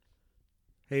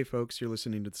Hey folks, you're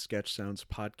listening to the Sketch Sounds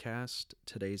podcast.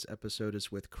 Today's episode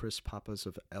is with Chris Pappas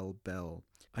of El Bell.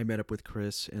 I met up with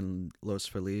Chris in Los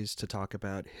Feliz to talk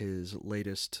about his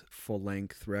latest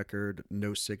full-length record,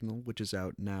 No Signal, which is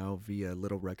out now via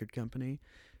Little Record Company,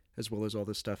 as well as all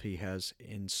the stuff he has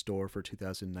in store for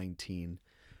 2019.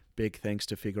 Big thanks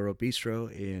to Figaro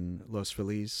Bistro in Los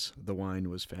Feliz. The wine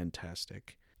was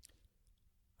fantastic.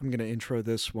 I'm going to intro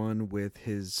this one with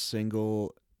his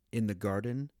single, In the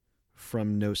Garden,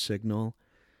 from No Signal.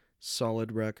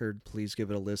 Solid record. Please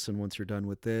give it a listen once you're done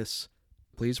with this.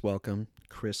 Please welcome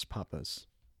Chris Pappas.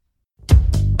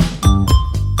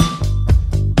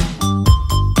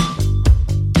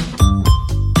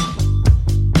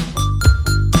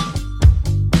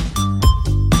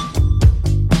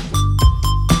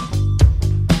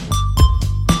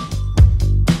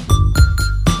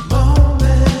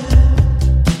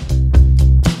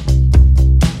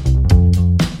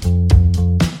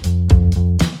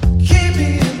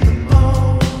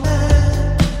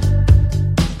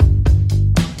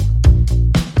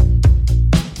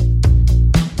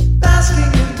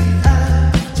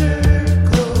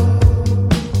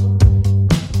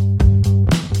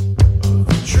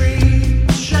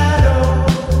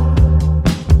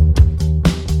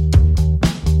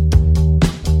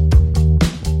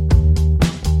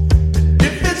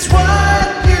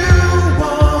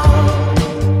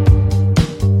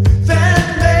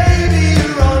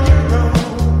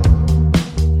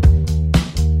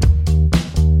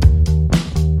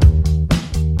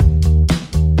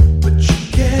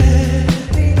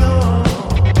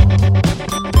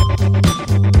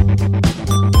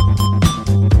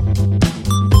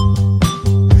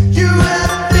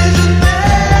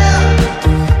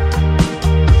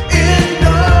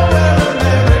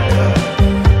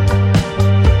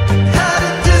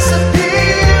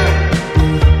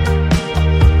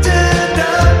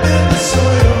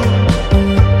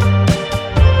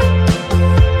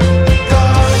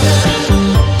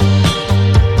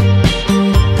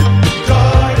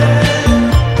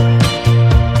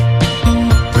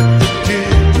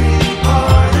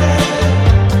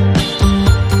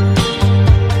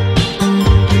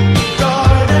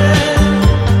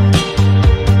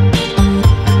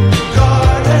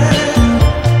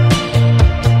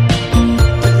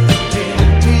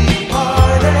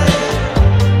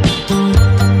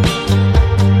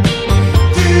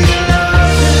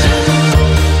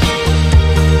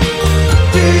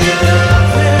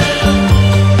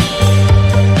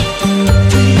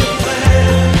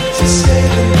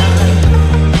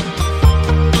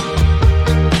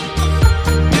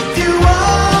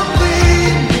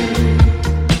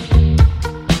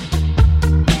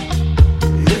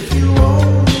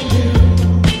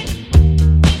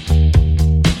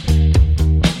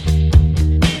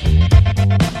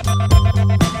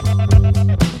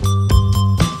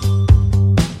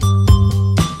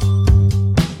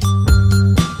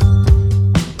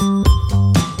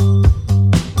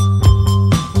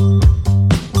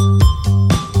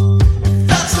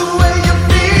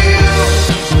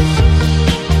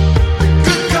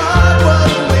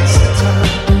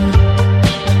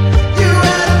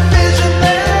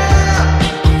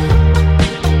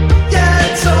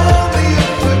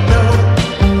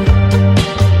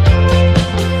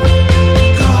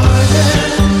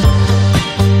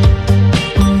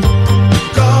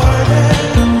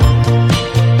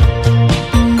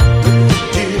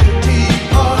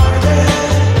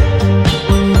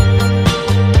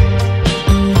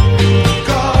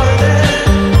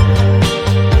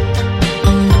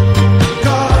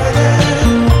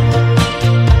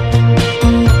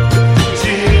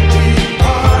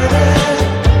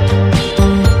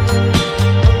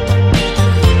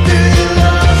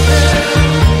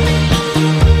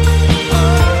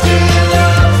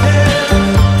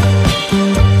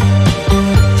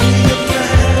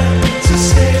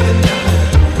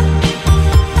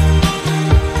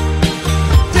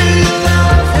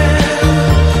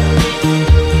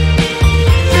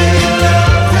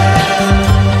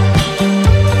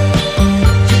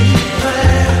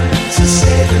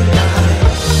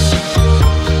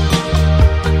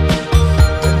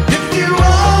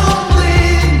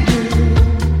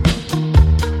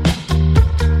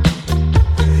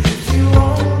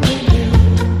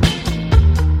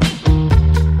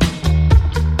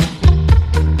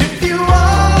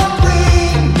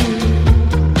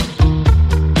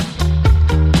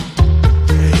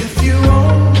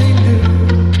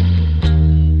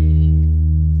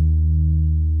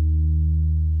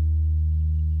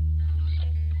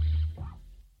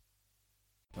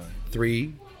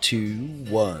 Three, two,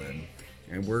 one.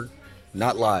 And we're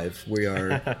Not live. We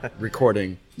are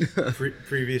recording.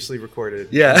 Previously recorded.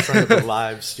 Yeah. In front of a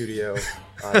live studio,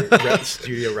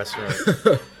 studio restaurant.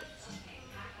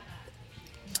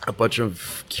 A bunch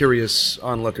of curious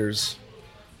onlookers.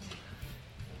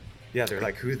 Yeah, they're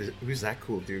like, who's that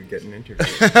cool dude getting interviewed?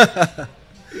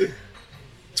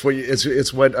 It's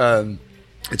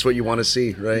what you want to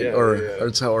see, right? Yeah, or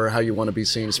yeah. or how you want to be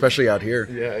seen, especially out here.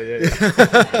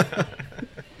 Yeah.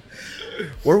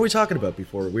 What were we talking about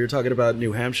before? We were talking about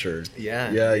New Hampshire.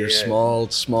 Yeah. Your small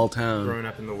town. Growing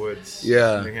up in the woods.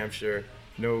 Yeah. In New Hampshire.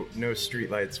 No street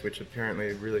lights, which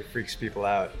apparently really freaks people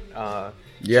out.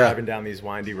 Driving down these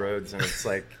windy roads and it's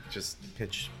like just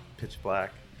pitch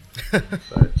black.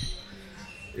 But,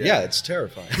 yeah, it's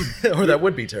terrifying. Or that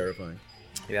would be terrifying.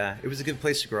 Yeah, it was a good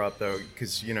place to grow up though,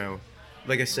 because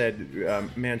like I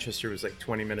said, Manchester was like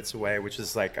 20 minutes away, which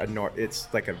is like it's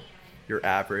like your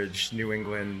average New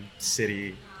England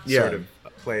city sort of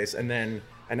place, and then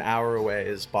an hour away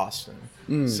is Boston.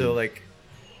 So like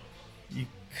you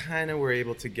kind of were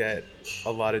able to get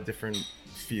a lot of different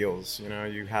feels.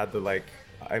 You had the like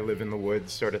I live in the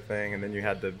woods sort of thing, and then you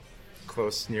had the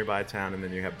close nearby town, and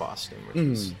then you had Boston,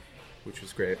 which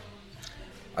was great.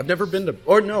 I've never been to,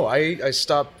 or no, I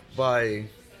stopped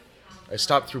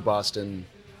through Boston,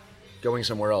 going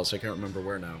somewhere else. I can't remember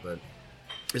where now, but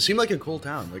it seemed like a cool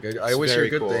town. Like I always hear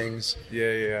good things.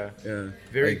 Yeah.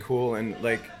 Very cool, and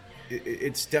like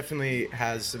it's definitely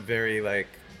has a very like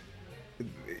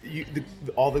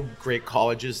all the great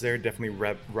colleges there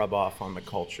definitely rub off on the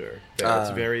culture.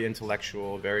 It's very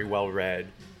intellectual, very well read,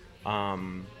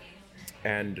 and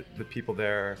the people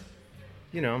there.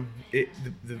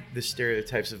 The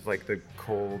stereotypes of like the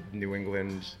cold New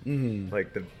England,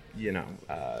 like the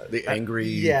angry.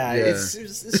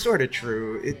 It's sort of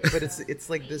true. But it's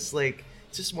like this like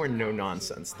it's just more no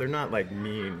nonsense. They're not like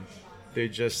mean. They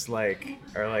just like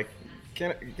are like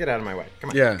get out of my way.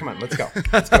 Come on, let's go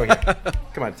here.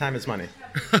 Come on, time is money.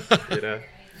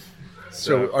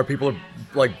 So are people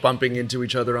like bumping into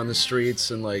each other on the streets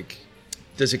and like?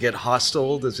 Does it get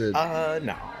hostile? Does it?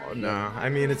 No. I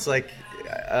mean, it's like,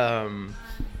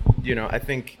 I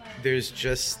think there's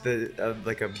just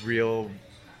like a real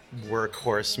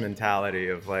workhorse mentality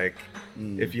of like,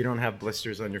 if you don't have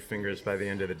blisters on your fingers by the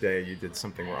end of the day, you did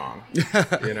something wrong.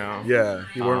 Yeah,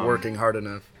 you weren't working hard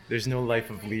enough. There's no life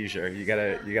of leisure. You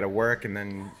gotta work, and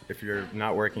then if you're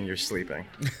not working, you're sleeping.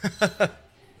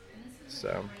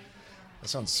 So. That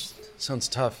sounds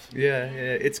tough. Yeah,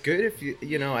 it's good if you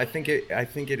I think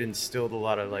it instilled a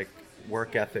lot of like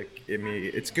work ethic in me.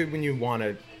 It's good when you want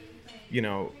to,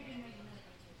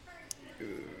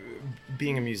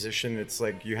 being a musician, it's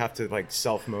like you have to like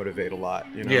self-motivate a lot,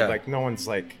 like no one's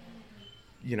like,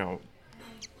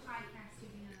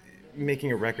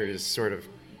 making a record is sort of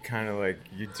kind of like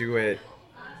you do it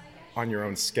on your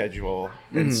own schedule.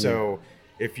 And so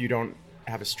if you don't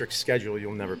have a strict schedule,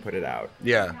 you'll never put it out.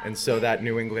 Yeah. And so that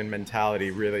New England mentality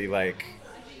really like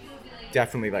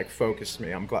definitely like focused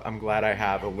me. I'm glad I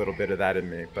have a little bit of that in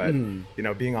me. But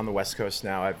being on the West Coast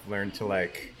now, I've learned to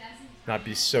like not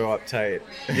be so uptight.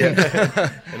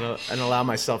 and allow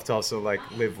myself to also like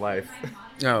live life.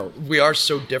 No, we are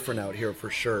so different out here for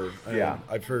sure. Yeah.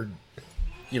 I've heard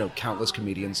countless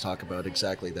comedians talk about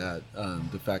exactly that.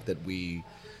 The fact that we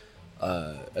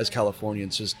as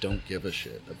Californians just don't give a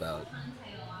shit about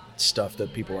stuff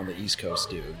that people on the East Coast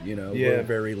do. We're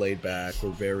very laid back. We're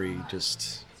very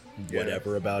just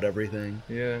whatever about everything.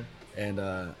 Yeah. And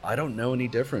I don't know any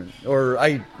different. Or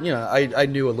I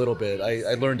knew a little bit.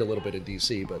 I learned a little bit in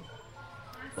DC, but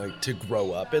like to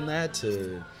grow up in that,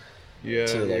 to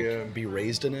be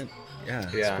raised in it. Yeah,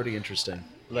 it's pretty interesting.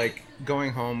 Like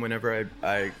going home, whenever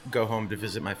I go home to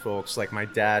visit my folks, like my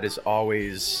dad is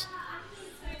always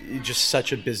just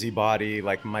such a busybody,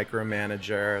 like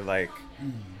micromanager, like,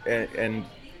 and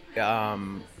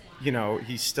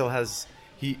he still has,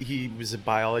 he was a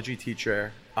biology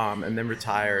teacher, and then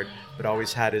retired, but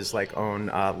always had his like own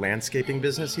landscaping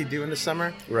business he'd do in the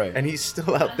summer. Right. And he's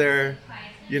still out there,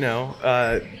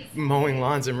 mowing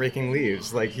lawns and raking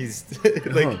leaves. Like he's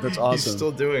like, that's awesome. He's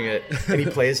still doing it, and he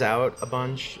plays out a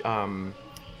bunch.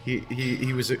 He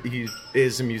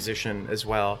is a musician as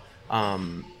well.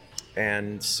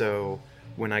 And so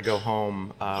when I go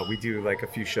home, we do like a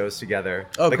few shows together.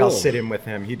 Oh, like cool. I'll sit in with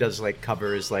him. He does like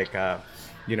covers, like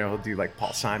he'll do like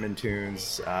Paul Simon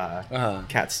tunes,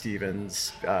 Cat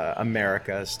Stevens,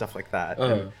 America, stuff like that.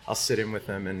 And I'll sit in with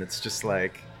him, and it's just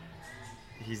like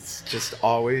he's just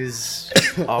always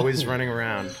running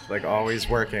around, like always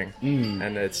working.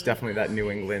 And it's definitely that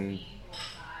New England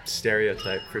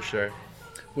stereotype for sure.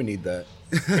 We need that.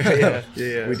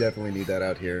 Yeah. We definitely need that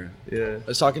out here. Yeah. I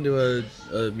was talking to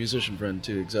a musician friend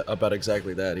too about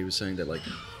exactly that. He was saying that like,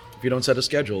 if you don't set a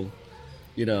schedule,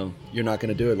 you know, you're not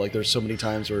going to do it. Like there's so many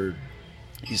times where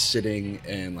he's sitting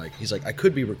and like he's like, I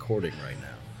could be recording right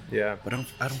now. Yeah. But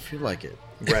I don't feel like it.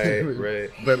 Right.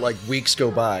 But like weeks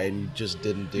go by and you just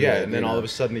didn't do it. Yeah, and then all of a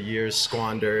sudden the year's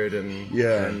squandered and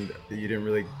you didn't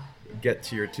really get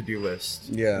to your to-do list.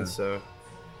 Yeah. And so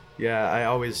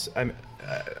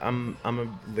I'm a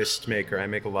list maker. I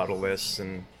make a lot of lists,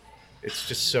 and it's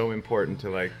just so important to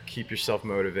like keep yourself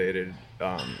motivated.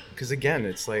 Because again,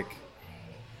 it's like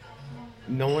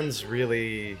no one's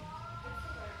really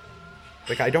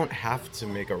like, I don't have to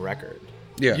make a record.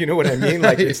 Yeah. You know what I mean?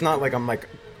 Like it's not like I'm like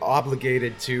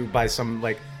obligated to by some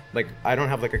like I don't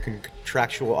have like a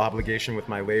contractual obligation with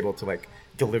my label to like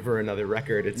deliver another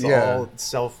record. It's all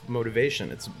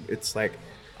self-motivation. It's like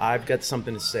I've got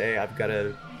something to say. I've got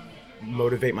to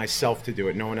motivate myself to do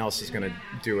it. No one else is going to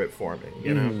do it for me,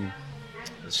 you know?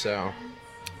 So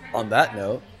on that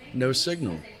note, No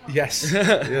Signal. Yes.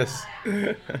 Yes.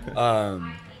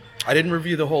 I didn't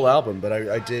review the whole album, but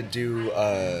I did do,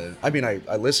 I mean,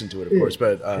 I listened to it, of course,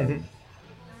 but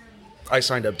I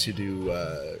signed up to do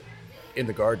In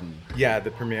the Garden. Yeah,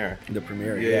 the premiere.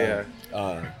 Yeah.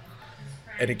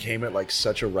 And it came at like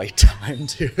such a right time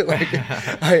too. Like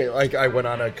I went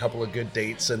on a couple of good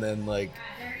dates and then like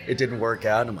it didn't work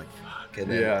out and I'm like, fuck.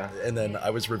 And then I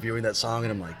was reviewing that song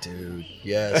and I'm like, dude,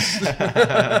 yes.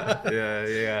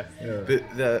 Yeah.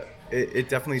 It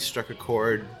definitely struck a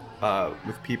chord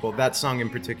with people. That song in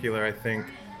particular, I think,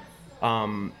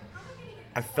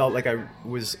 I felt like I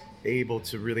was able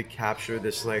to really capture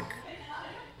this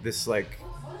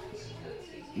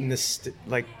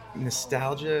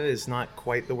nostalgia is not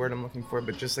quite the word I'm looking for,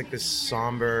 but just like this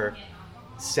somber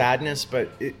sadness, but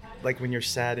it like when you're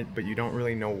sad but you don't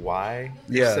really know why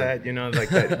you're sad, you know, like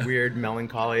that weird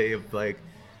melancholy of like,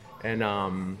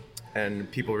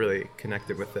 and people really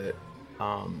connected with it,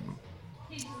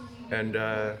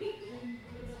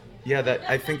 that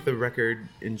I think the record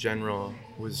in general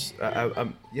was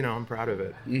I'm proud of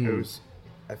it. It was,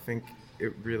 I think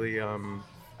it really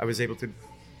I was able to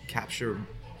capture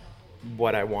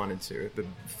what I wanted to, the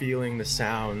feeling, the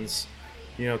sounds,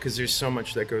 you know, because there's so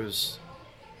much that goes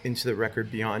into the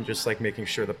record beyond just like making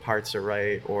sure the parts are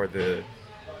right or the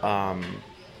or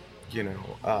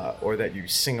that you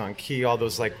sing on key. All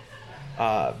those like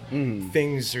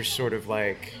things are sort of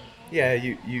like,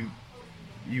 you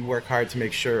work hard to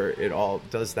make sure it all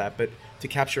does that, but to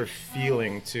capture a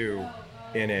feeling too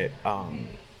in it,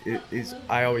 it is,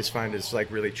 I always find it's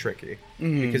like really tricky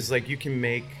because like you can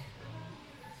make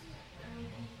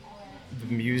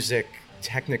the music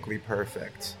technically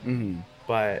perfect,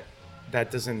 but that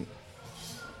doesn't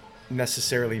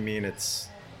necessarily mean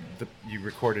you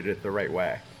recorded it the right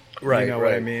way. Right. You know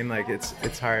what I mean? Like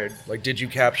it's hard. Like, did you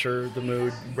capture the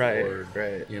mood? Right.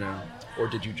 Right. You know, or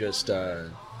did you just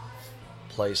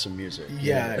play some music?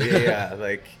 Yeah.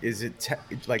 Like, is it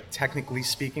like technically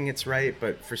speaking, it's right,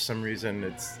 but for some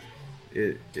reason,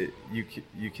 you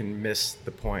can miss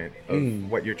the point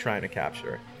of what you're trying to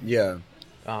capture. Yeah.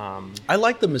 I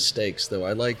like the mistakes though.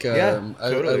 I like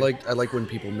totally. I like when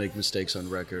people make mistakes on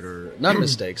record, or not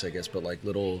mistakes, I guess, but like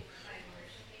little.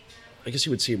 I guess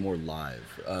you would see it more live.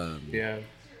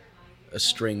 A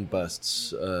string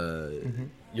busts.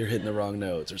 You're hitting the wrong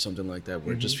notes or something like that,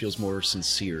 where it just feels more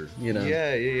sincere. You know.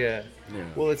 Yeah.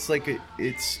 Well, it's like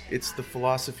it's the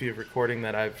philosophy of recording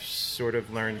that I've sort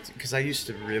of learned, because I used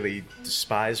to really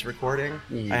despise recording.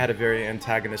 I had a very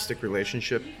antagonistic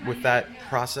relationship with that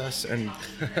process, and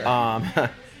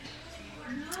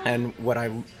and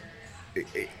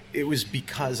it was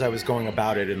because I was going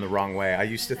about it in the wrong way. I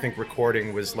used to think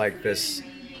recording was like this,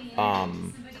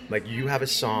 like you have a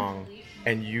song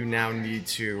and you now need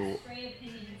to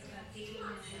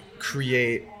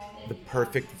create the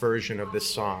perfect version of this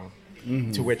song,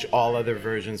 to which all other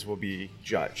versions will be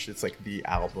judged. It's like the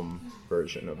album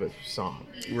version of a song.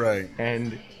 Right.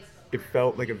 And it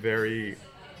felt like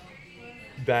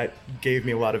that gave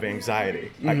me a lot of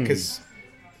anxiety, because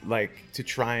like to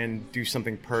try and do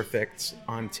something perfect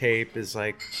on tape is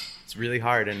like, it's really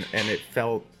hard, and it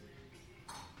felt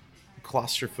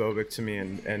claustrophobic to me,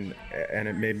 and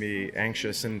it made me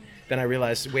anxious. And then I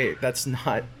realized, wait, that's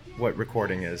not what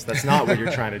recording is. That's not what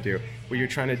you're trying to do. What you're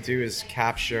trying to do is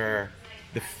capture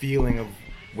the feeling of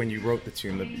when you wrote the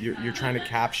tune. You're trying to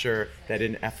capture that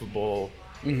ineffable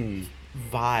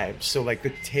vibe. So like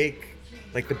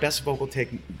the best vocal take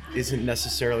isn't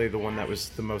necessarily the one that was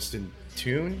the most in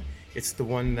tune. It's the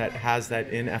one that has that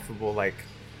ineffable like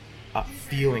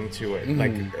feeling to it,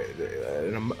 like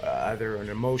either an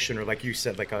emotion or, like you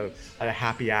said, like a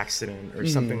happy accident or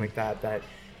something like that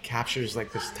captures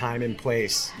like this time and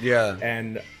place. Yeah.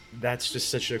 And that's just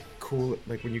such a cool,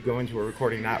 like when you go into a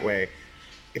recording that way,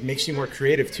 it makes you more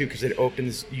creative too,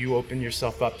 because you open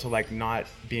yourself up to like not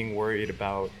being worried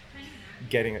about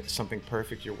getting something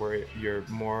perfect. You're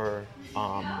more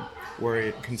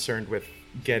concerned with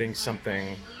getting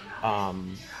something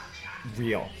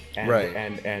real, and right.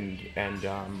 and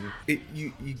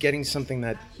you getting something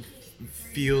that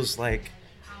feels like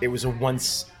it was a one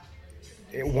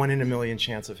in a million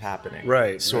chance of happening,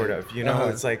 right? Sort right. of, you know.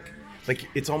 It's like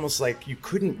it's almost like you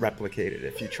couldn't replicate it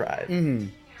if you tried,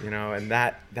 you know. And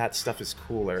that stuff is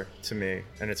cooler to me,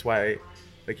 and it's why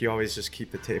like you always just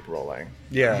keep the tape rolling,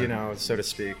 you know, so to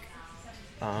speak.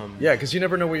 Yeah, because you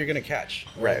never know what you're gonna catch.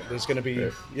 Right. There's gonna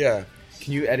be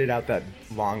Can you edit out that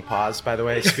long pause, by the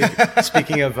way?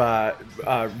 Speaking of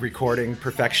recording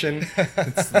perfection,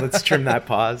 let's trim that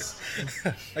pause.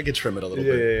 I could trim it a little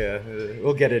bit. Yeah.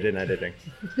 We'll get it in editing.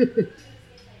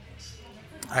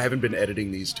 I haven't been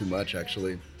editing these too much,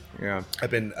 actually. Yeah. I've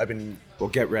been. Well,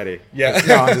 get ready. Yeah.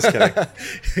 No, I'm just kidding.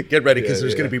 Get ready, because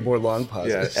there's going to be more long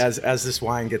pauses. Yeah. As this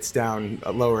wine gets down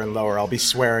lower and lower, I'll be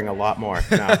swearing a lot more.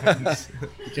 No.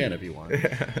 You can if you want.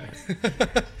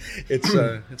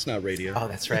 It's not radio. Oh,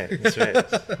 that's right. That's right.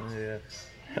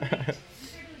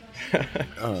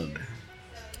 Oh, yeah.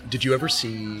 Did you ever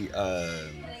see A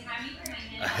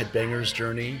Headbanger's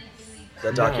Journey?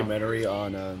 That documentary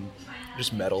on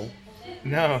just metal.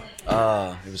 No.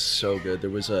 It was so good. There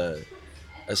was a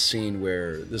scene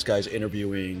where this guy's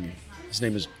interviewing, his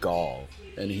name is Gall,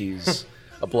 and he's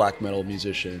a black metal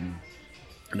musician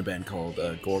in a band called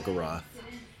Gorgoroth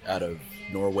out of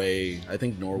Norway. I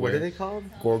think Norway. What are they called?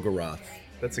 Gorgoroth.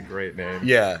 That's a great name.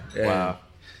 Yeah. Wow.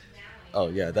 Oh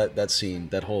yeah,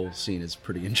 that whole scene is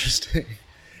pretty interesting.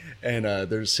 And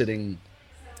they're sitting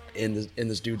in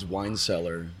this dude's wine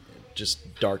cellar,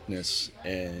 just darkness,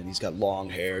 and he's got long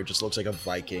hair, just looks like a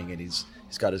Viking, and he's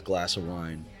got his glass of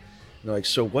wine. And they're like,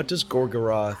 so what does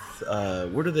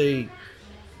Gorgoroth? What are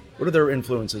their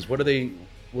influences? What are they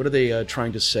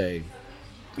trying to say?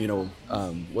 You know,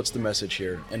 what's the message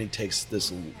here? And he takes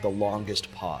the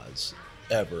longest pause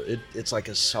ever. It's like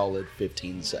a solid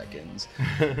 15 seconds,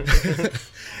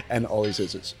 and all he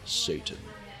says is Satan,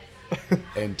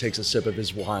 and takes a sip of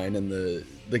his wine, and the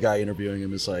guy interviewing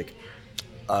him is like,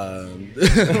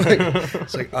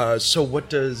 it's like, so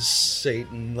what does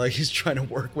Satan, like, he's trying to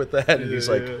work with that, and he's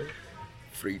like,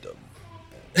 freedom.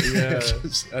 Yeah.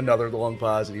 Just another long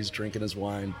pause, and he's drinking his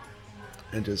wine,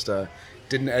 and just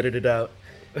didn't edit it out.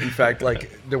 In fact,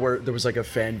 like there was like a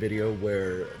fan video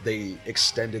where they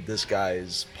extended this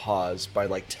guy's pause by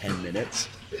like 10 minutes.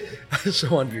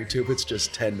 So on YouTube, it's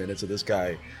just 10 minutes of this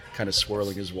guy kind of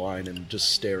swirling his wine and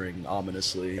just staring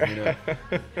ominously, you know.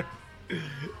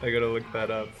 I gotta look that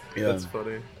up. Yeah. That's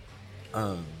funny.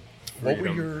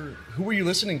 Who were you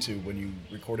listening to when you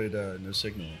recorded No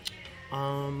Signal?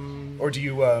 Or do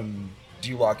you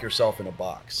lock yourself in a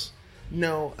box?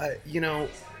 No, I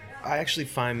actually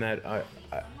find that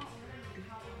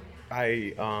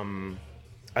I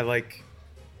like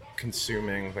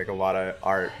consuming like a lot of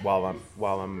art while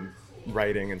I'm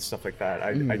writing and stuff like that.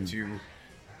 I do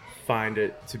find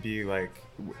it to be like,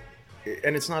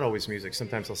 and it's not always music.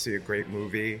 Sometimes I'll see a great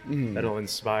movie that'll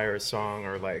inspire a song,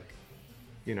 or like,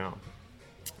 you know,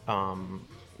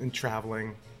 and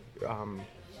traveling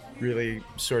really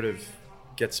sort of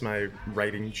gets my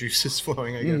writing juices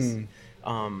flowing, I guess.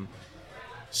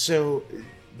 So,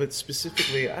 but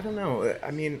specifically, I don't know.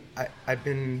 I mean, I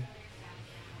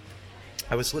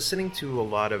was listening to a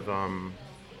lot of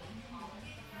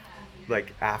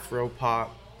like Afro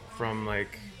pop from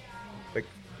like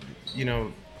you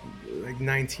know, like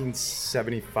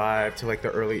 1975 to like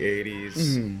the early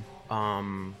 80s.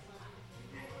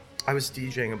 I was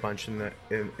DJing a bunch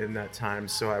in that time,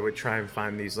 so I would try and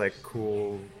find these like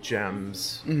cool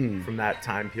gems from that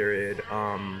time period.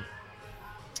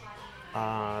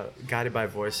 Guided by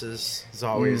Voices is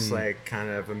always like kind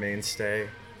of a mainstay.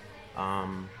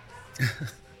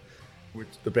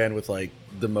 The band with like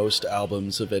the most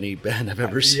albums of any band I've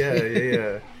ever seen.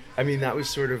 Yeah. I mean, that was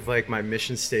sort of like my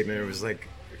mission statement. It was like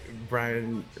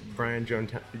Brian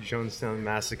Jonestown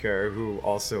Massacre, who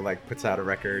also like puts out a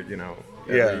record, you know,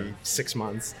 every 6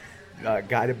 months.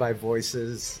 Guided by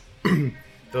Voices.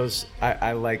 Those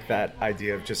I like that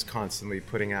idea of just constantly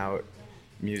putting out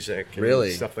music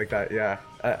and stuff like that. Yeah,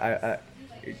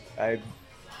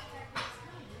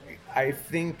 I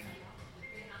think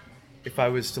if I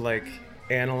was to like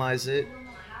analyze it,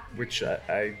 which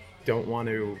I don't want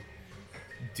to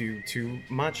do too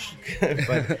much,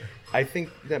 but I think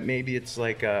that maybe it's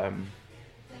like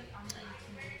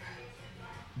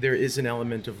there is an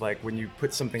element of like when you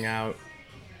put something out,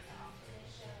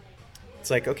 it's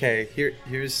like, okay,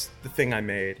 here's the thing I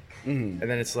made, and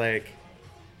then it's like,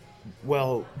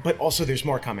 well, but also there's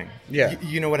more coming. Yeah.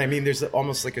 You know what I mean? There's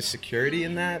almost like a security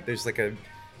in that. There's like a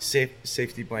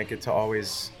safety blanket to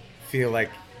always feel like,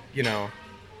 you know,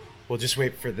 we'll just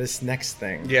wait for this next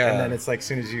thing. Yeah. And then it's like, as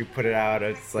soon as you put it out,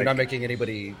 it's like... You're not making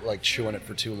anybody like chew on it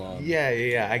for too long.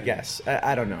 Yeah, I guess.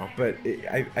 I don't know. But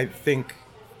I think,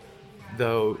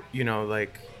 though, you know,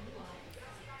 like,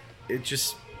 it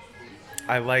just...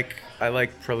 I like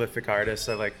prolific artists.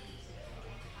 I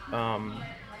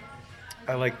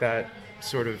like that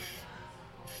sort of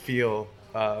feel.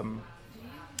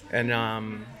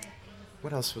 And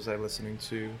what else was I listening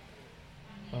to?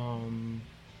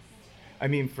 I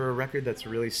mean, for a record that's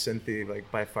really synthy,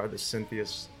 like by far the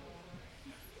synthiest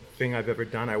thing I've ever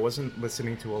done, I wasn't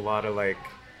listening to a lot of like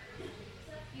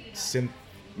synth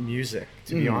music,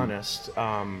 to be honest.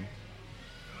 I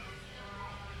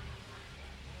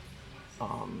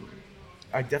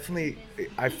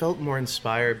felt more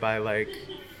inspired by like,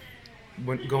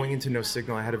 when going into No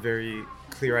Signal, I had a very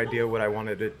clear idea what I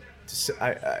wanted to say.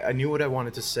 I knew what I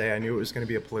wanted to say. I knew it was going to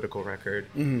be a political record.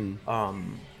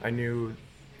 I knew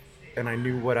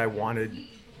what I wanted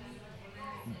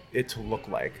it to look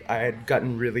like. I had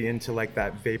gotten really into like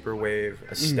that vaporwave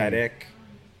aesthetic,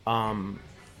 and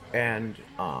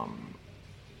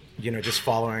you know, just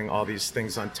following all these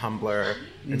things on Tumblr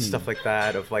and stuff like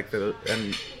that, of like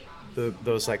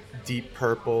those like deep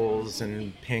purples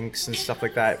and pinks and stuff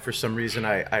like that. For some reason,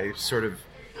 I sort of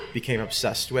became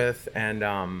obsessed with, and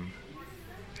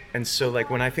so like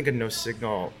when I think of No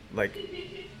Signal, like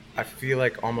I feel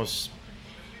like almost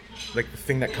like the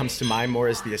thing that comes to mind more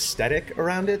is the aesthetic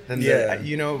around it than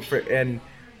you know,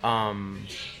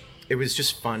 it was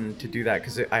just fun to do that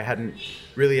because I hadn't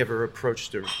really ever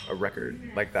approached a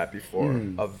record like that before,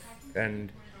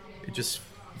 and it just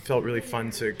felt really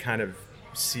fun to kind of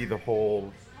see the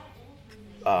whole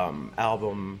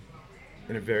album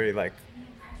in a very like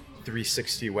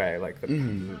 360 way, like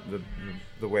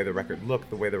the way the record looked,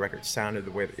 the way the record sounded,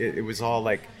 the way it was all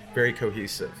like very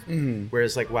cohesive.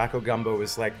 Whereas like Wacko Gumbo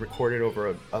was like recorded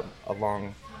over a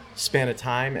long span of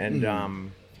time,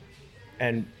 and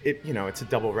it, you know, it's a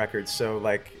double record, so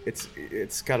like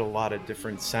it's got a lot of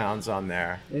different sounds on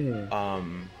there.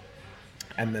 And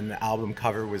then the album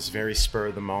cover was very spur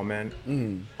of the moment,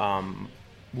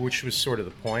 which was sort of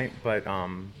the point, but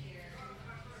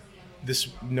this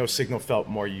No Signal felt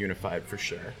more unified for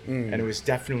sure. And it was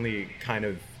definitely kind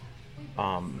of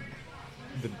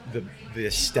the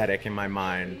aesthetic in my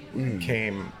mind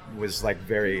was like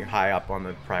very high up on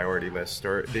the priority list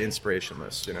or the inspiration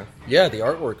list, you know? Yeah, the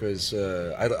artwork was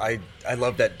I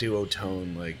love that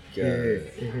duotone like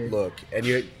look, and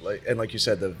like you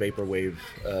said, the vaporwave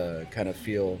kind of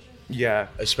feel. Yeah,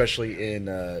 especially in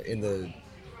the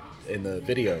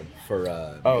video for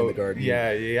In the Garden.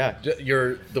 Yeah.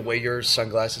 The way your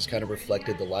sunglasses kind of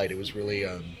reflected the light, it was really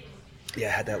it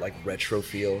had that like retro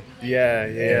feel. Yeah.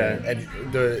 And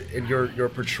your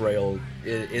portrayal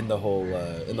in the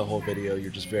whole video,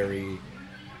 you're just very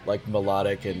like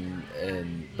melodic and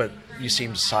but you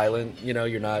seem silent. You know,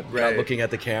 you're not looking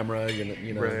at the camera.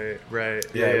 You know. Right.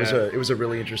 Yeah. It was a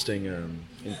really interesting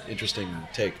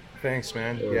take. Thanks,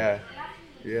 man. Yeah.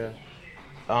 Yeah.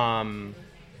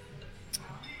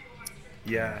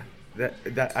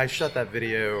 That I shot that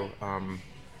video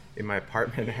in my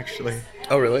apartment, actually.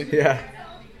 Oh, really? Yeah.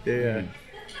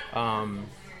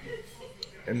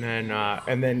 And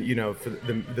then you know, for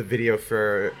the video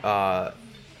for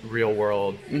Real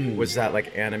World was that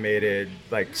like animated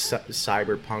like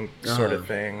cyberpunk sort of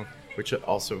thing, which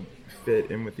also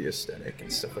fit in with the aesthetic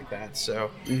and stuff like that.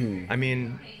 So I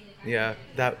mean, yeah,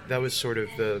 that was sort of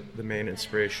the main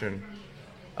inspiration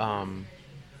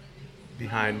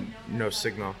behind No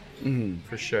Signal,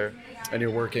 for sure. And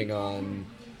you're working on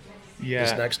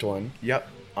this next one. Yep.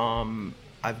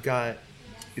 I've got.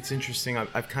 It's interesting.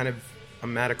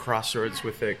 I'm at a crossroads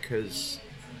with it because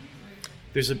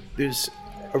there's a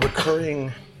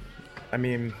recurring. I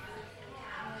mean,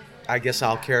 I guess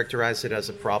I'll characterize it as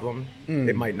a problem.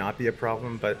 It might not be a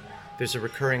problem, but there's a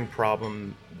recurring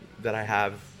problem that I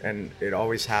have, and it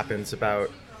always happens about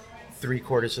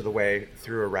 3/4 of the way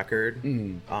through a record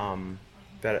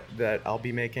that I'll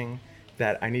be making,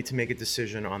 that I need to make a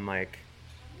decision on like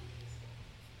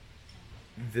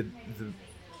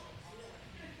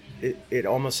it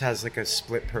almost has like a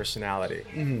split personality.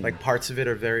 Like parts of it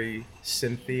are very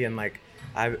synthy, and like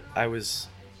I was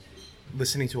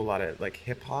listening to a lot of like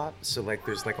hip hop, so like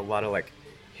there's like a lot of like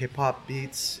hip hop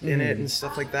beats in it and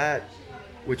stuff like that,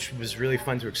 which was really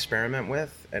fun to experiment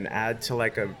with and add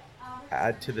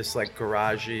to this like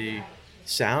garagey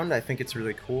sound. I think it's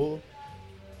really cool.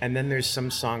 And then there's some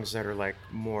songs that are like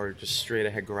more just straight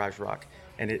ahead garage rock,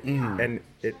 and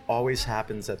it always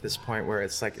happens at this point where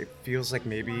it's like it feels like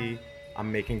maybe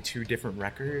I'm making two different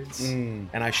records,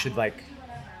 and I should like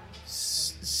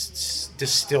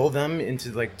distill them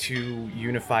into like two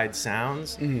unified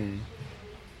sounds.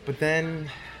 But then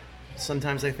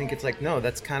sometimes I think it's like, no,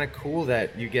 that's kind of cool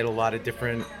that you get a lot of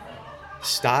different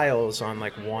styles on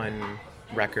like one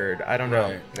record. I don't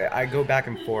know. I go back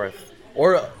and forth.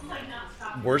 Or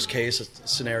worst case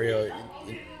scenario,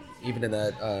 even in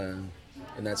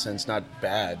that sense, not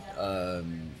bad.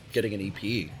 Getting an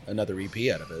EP, another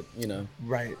EP out of it, you know,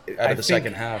 right? Out of the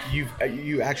second half.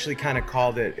 You actually kind of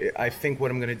called it. I think what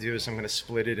I'm going to do is I'm going to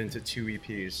split it into two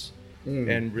EPs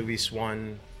and release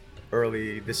one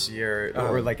early this year,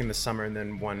 or like in the summer, and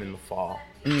then one in the fall.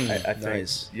 I think,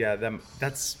 nice. Yeah,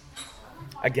 that's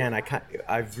again.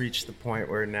 I've reached the point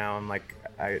where now I'm like,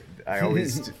 I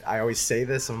always say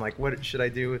this. I'm like, what should I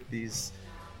do with these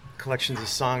collections of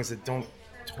songs that don't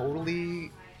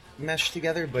totally mesh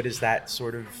together, but is that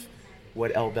sort of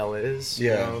what El Bell is?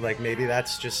 Yeah. You know, like maybe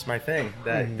that's just my thing,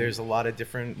 that there's a lot of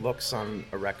different looks on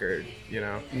a record, you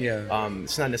know? Yeah.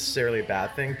 It's not necessarily a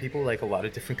bad thing. People like a lot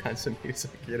of different kinds of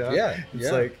music, you know? Yeah.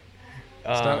 It's like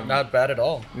it's not bad at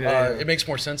all. Yeah. It makes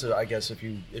more sense, I guess, if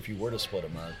you were to split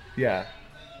them up. Yeah.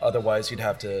 Otherwise, you'd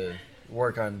have to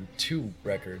work on two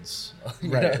records.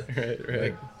 Right.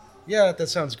 Like, yeah, that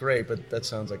sounds great, but that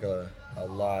sounds like a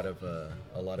lot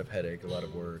of headache, a lot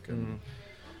of work, and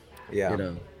yeah, you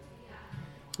know,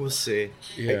 we'll see.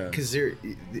 Yeah, because there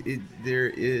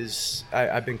is.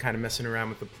 I've been kind of messing around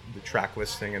with the track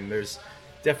listing, and there's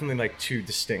definitely like two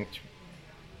distinct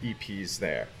EPs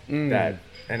there.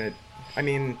 I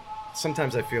mean,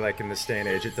 sometimes I feel like in this day and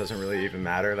age, it doesn't really even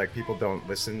matter. Like people don't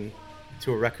listen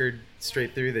to a record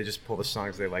straight through; they just pull the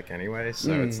songs they like anyway.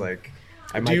 So it's like.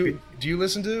 Do you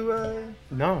listen to?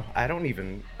 No, I don't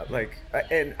even like,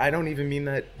 and I don't even mean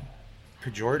that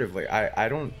pejoratively. I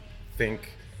don't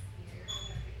think.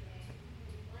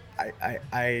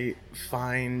 I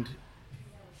find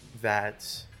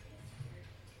that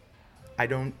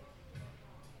I'm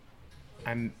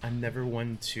never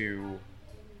one to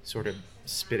sort of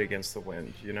spit against the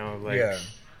wind, you know? Like, yeah.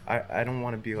 I don't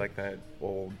want to be like that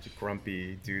old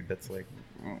grumpy dude that's like,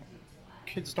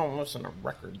 kids don't listen to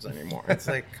records anymore. It's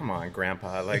like, come on,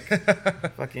 grandpa. Like,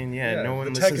 fucking, no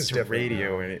one listens to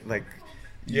radio. And it, like,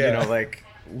 you know, like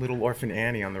Little Orphan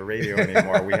Annie on the radio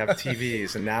anymore. We have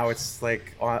TVs, and now it's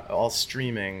like all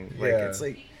streaming. Like, it's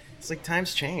like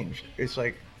times change. It's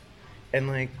like, and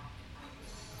like,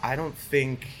 I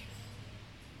think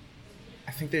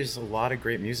there's a lot of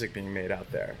great music being made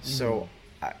out there. So,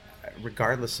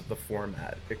 regardless of the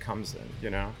format it comes in, you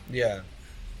know? Yeah.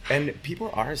 And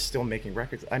people are still making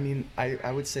records. I mean,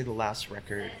 I would say the last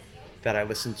record that I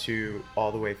listened to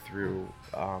all the way through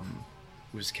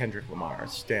was Kendrick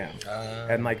Lamar's Damn.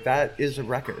 And like, that is a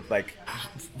record. Like,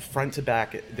 front to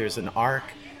back, there's an arc.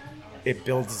 It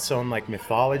builds its own like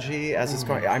mythology as it's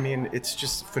going. I mean, it's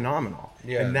just phenomenal.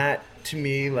 Yeah. And that, to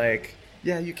me, like,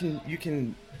 yeah, you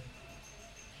can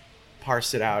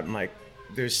parse it out, and like,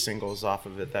 there's singles off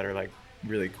of it that are like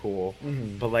really cool.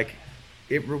 But like,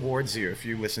 it rewards you if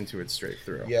you listen to it straight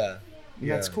through. Yeah,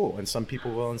 it's cool, and some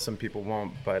people will and some people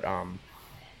won't, but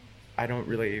I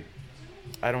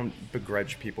don't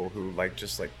begrudge people who like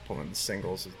just like pulling the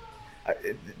singles.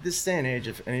 This day and age,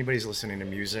 if anybody's listening to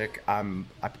music, I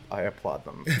applaud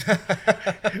them.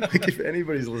 Like, if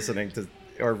anybody's listening to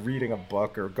or reading a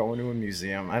book or going to a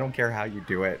museum, I don't care how you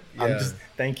do it. I'm just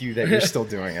thank you that you're still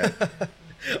doing it.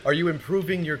 Are you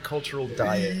improving your cultural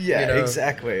diet? Yeah, you know?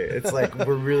 Exactly. It's like,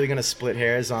 we're really going to split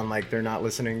hairs on like they're not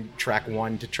listening track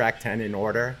 1 to track 10 in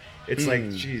order. It's like,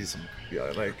 geez,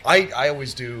 like I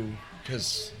always do,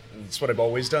 because it's what I've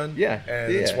always done. Yeah,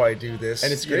 and that's why I do this.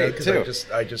 And it's great because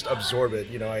too. I just absorb it.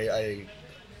 You know, I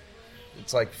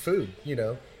it's like food. You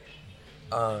know,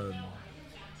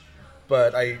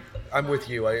 but I'm with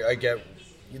you. I get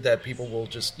that people will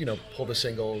just, you know, pull the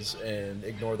singles and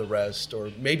ignore the rest, or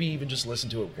maybe even just listen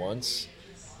to it once,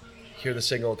 hear the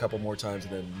single a couple more times,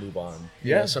 and then move on.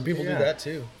 You know, some people do that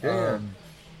too.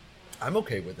 I'm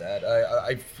okay with that.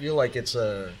 I feel like it's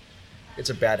a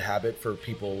bad habit for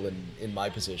people in my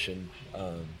position,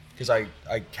 because I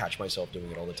catch myself doing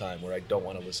it all the time, where I don't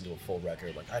want to listen to a full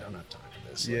record. Like, I don't have time for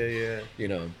this. Like, you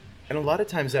know. And a lot of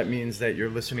times that means that you're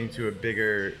listening to a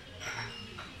bigger,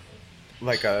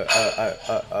 like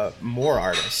a more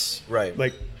artists, right?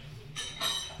 Like,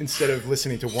 instead of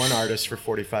listening to one artist for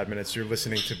 45 minutes, you're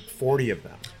listening to 40 of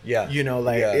them. Yeah. You know,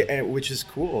 like, Yeah. which is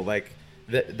cool. Like,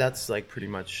 that's like pretty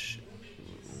much,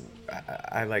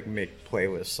 I like make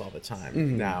playlists all the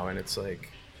time now. And it's like,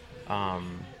 I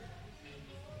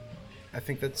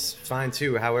think that's fine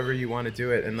too, however you want to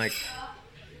do it. And like,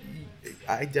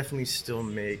 I definitely still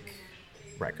make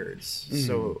records.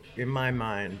 So in my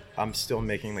mind, I'm still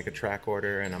making like a track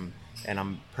order, and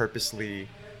I'm purposely,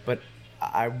 but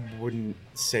I wouldn't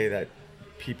say that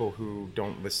people who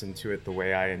don't listen to it the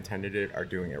way I intended it are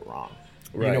doing it wrong.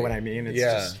 You know Right. what I mean? It's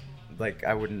Yeah. just like,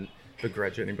 I wouldn't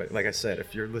begrudge anybody. Like I said,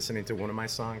 if you're listening to one of my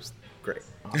songs, great.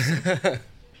 Awesome.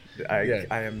 Yeah.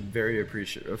 I am very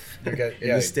appreciative Okay, in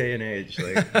yeah. this day and age.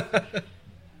 Like,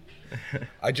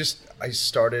 I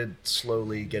started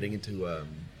slowly getting into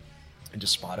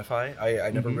Spotify. I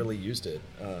never really used it.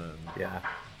 yeah.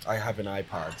 I have an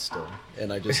iPod still,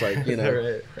 and I just like, you know,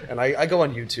 Right. and I go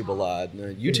on YouTube a lot.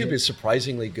 And, YouTube is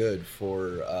surprisingly good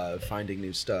for finding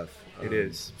new stuff. It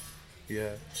is.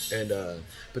 Yeah. And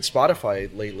but Spotify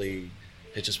lately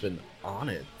has just been on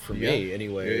it for me Yeah.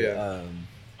 anyway. Yeah,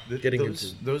 yeah. Getting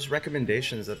those, into those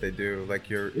recommendations that they do, like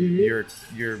your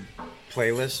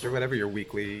playlist or whatever, your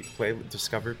weekly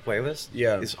discovered playlist,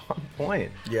 Yeah. is on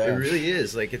point. Yeah. It really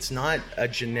is. Like, it's not a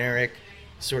generic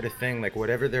sort of thing. Like,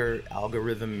 whatever their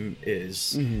algorithm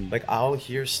is, like, I'll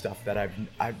hear stuff that I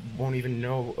won't even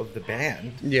know of the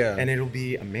band. Yeah. And it'll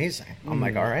be amazing. I'm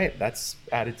like, all right, that's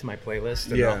added to my playlist,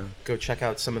 and Yeah. I'll go check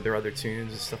out some of their other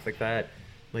tunes and stuff like that.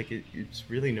 Like, it's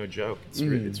really no joke. It's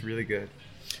it's really good.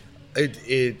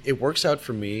 it works out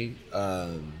for me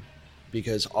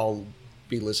because I'll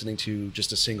be listening to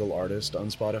just a single artist on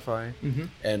Spotify,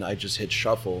 and I just hit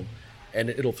shuffle, and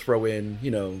it'll throw in,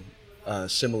 you know,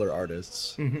 similar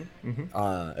artists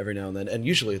every now and then. And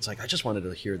usually it's like, I just wanted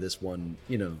to hear this one,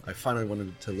 you know, I finally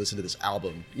wanted to listen to this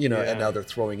album, you know, Yeah. and now they're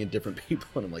throwing in different people,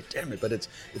 and I'm like, damn it, but it's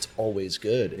always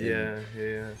good. And,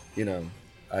 Yeah. you know,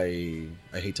 I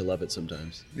hate to love it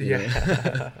sometimes. you know?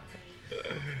 Yeah.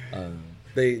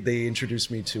 They introduced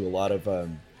me to a lot of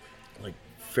like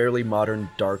fairly modern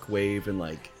dark wave and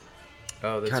like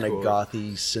Oh, that's kind of cool.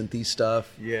 gothy synthy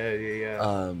stuff.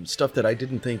 Yeah. Stuff that I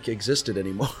didn't think existed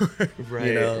anymore. Right,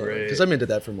 You know, right. because I'm into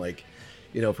that from like,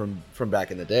 you know, from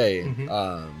back in the day,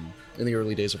 Mm-hmm. in the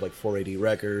early days of like 480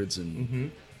 Records,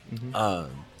 and Mm-hmm.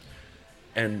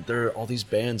 and there are all these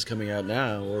bands coming out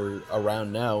now or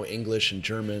around now, English and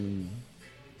German,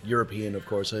 European, of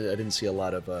course. I didn't see a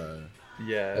lot of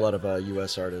Yeah.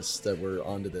 U.S. artists that were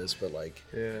onto this, but like,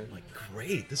 Yeah. I'm like,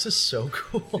 great, this is so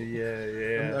cool.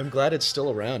 Yeah. I'm glad it's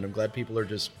still around. I'm glad people are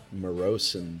just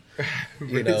morose and, you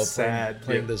Really know, sad,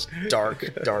 playing yeah. this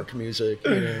dark music,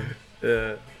 you know,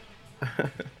 Yeah.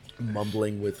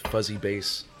 mumbling with fuzzy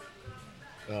bass.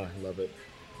 Oh, I love it.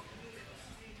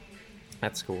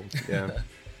 That's cool. Yeah.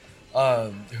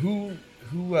 Who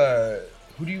do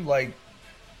you like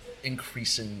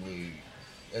increasingly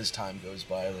as time goes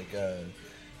by? Like,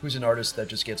 who's an artist that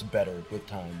just gets better with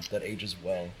time, that ages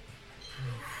well?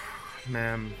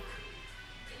 Man.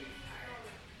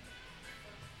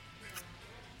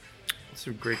 That's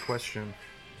a great question.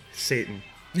 Satan.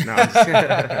 No, I'm just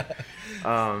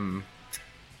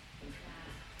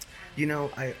you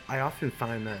know, I often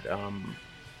find that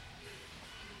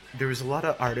there was a lot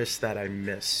of artists that I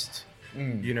missed.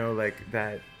 You know, like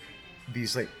that,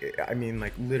 these, like, I mean,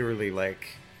 like, literally, like,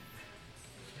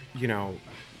 you know,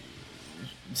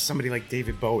 somebody like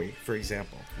David Bowie, for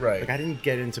example. Right. Like, I didn't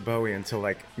get into Bowie until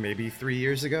like maybe 3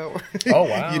 years ago. Oh,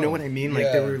 wow. You know what I mean? Like,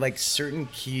 there Yeah. were like certain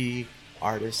key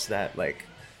artists that like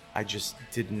I just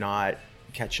did not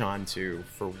catch on to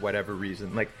for whatever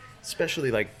reason. Like,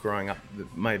 especially like growing up,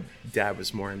 my dad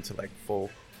was more into like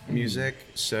folk music,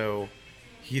 so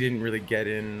he didn't really get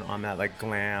in on that like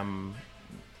glam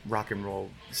rock and roll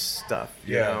stuff,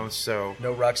 you Yeah. know? So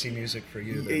No Roxy music for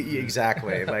you. then.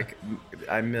 exactly. Like,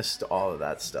 I missed all of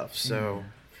that stuff. So,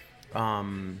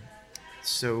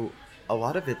 so a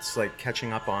lot of it's like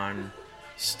catching up on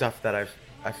stuff that I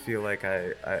feel like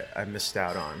I missed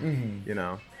out on, you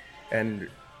know, and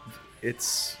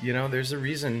it's, you know, there's a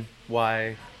reason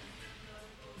why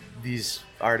these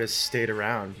artists stayed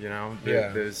around, you know. Yeah.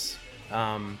 There's,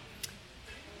 I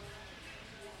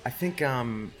think,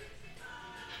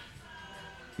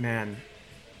 man,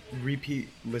 repeat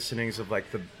listenings of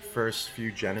like the first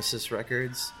few Genesis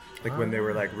records, like when they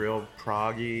were like real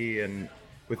proggy and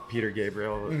with Peter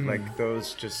Gabriel, like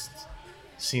those just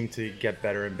seem to get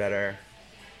better and better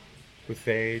with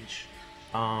age.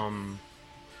 I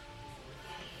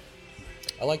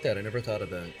like that. I never thought of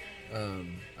that. I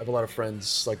have a lot of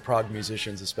friends, like prog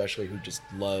musicians especially, who just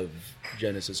love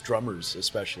Genesis, drummers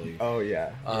especially. Oh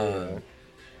yeah.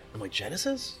 I'm like,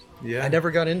 Genesis? Yeah. I never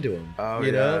got into them. Oh,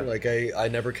 you know, yeah. like I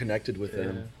never connected with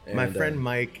them. My And, friend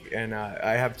Mike and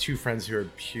I have two friends who are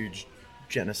huge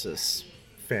Genesis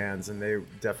fans, and they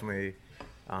definitely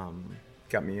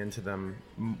got me into them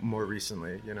more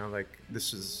recently. You know, like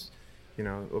this is, you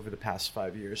know, over the past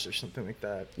 5 years or something like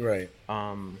that. right.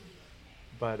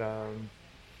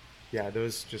 Yeah,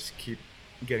 those just keep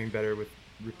getting better with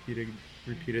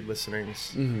repeated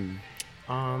listenings.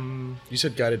 You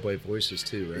said Guided by Voices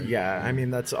too, right? Yeah, I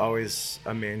mean that's always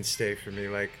a mainstay for me.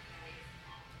 Like,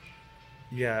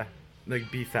 yeah, like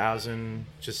B1000.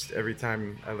 Just every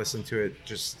time I listen to it,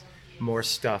 just more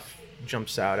stuff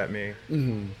jumps out at me.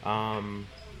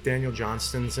 Daniel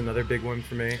Johnston's another big one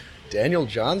for me. Daniel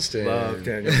Johnston. Love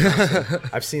Daniel Johnston.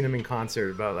 I've seen him in concert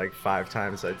about like 5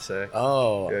 times, I'd say.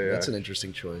 Oh, Yeah. that's an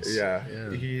interesting choice. Yeah.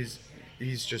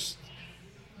 He's just,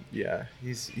 yeah,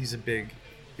 he's a big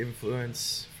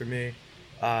influence for me.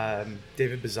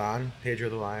 David Bazan, Pedro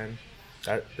the Lion.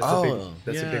 That's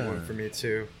a big one for me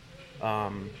too.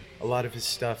 A lot of his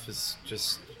stuff is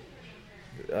just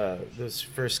those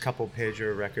first couple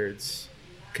Pedro records.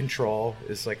 Control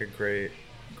is like a great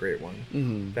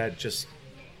one. That just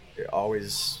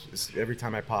always is, every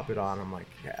time I pop it on, I'm like,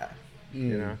 yeah,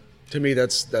 you know. To me,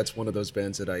 that's one of those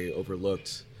bands that I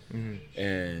overlooked,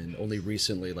 and only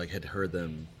recently like had heard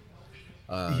them.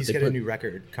 He's got a new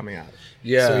record coming out.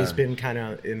 Yeah. So he's been kind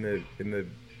of in the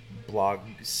blog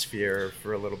sphere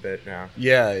for a little bit now.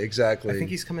 Yeah, exactly. I think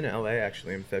he's coming to LA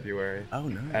actually in February. Oh,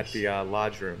 nice. At the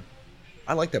Lodge Room.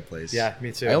 I like that place. Yeah,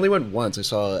 me too. I only went once. I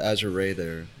saw Azure Ray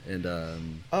there, and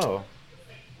Oh,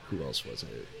 who else was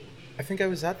it? I think I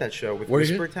was at that show with Where did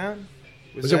you- Whisper Town.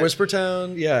 Was it Whisper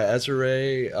Town? Yeah, Azure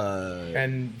Ray.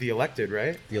 And The Elected,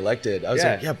 right? The Elected. I was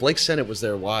Yeah. like, yeah, Blake Sennett was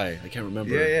there. Why? I can't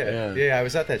remember. Yeah. I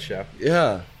was at that show.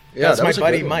 Yeah. That's that my was a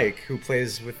buddy good one. Mike, who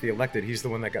plays with The Elected. He's the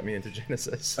one that got me into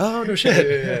Genesis. Oh, no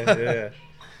shit. yeah.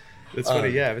 That's funny.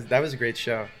 Yeah, that was a great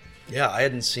show. Yeah, I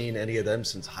hadn't seen any of them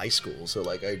since high school, so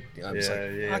like I was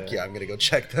like, fuck yeah, I'm gonna go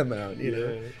check them out. You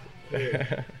know?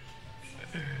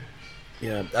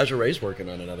 Yeah, Azure Ray's working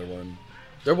on another one.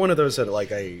 They're one of those that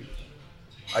like I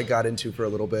got into for a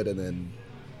little bit, and then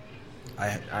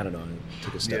I don't know,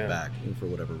 took a step back for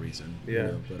whatever reason.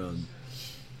 Yeah. You know? But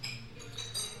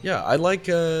yeah, I like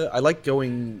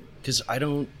going because I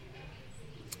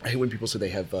hate when people say they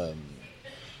have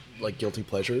like guilty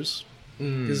pleasures.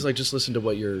 Because like just listen to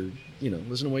what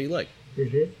listen to what you like.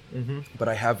 But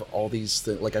I have all these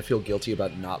like I feel guilty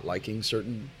about not liking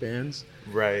certain bands.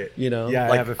 Right. You know, Yeah,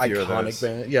 like I have a few iconic of those.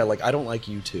 band. Yeah, like I don't like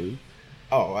U2.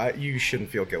 Oh, you shouldn't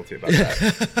feel guilty about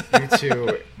that. You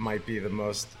two might be the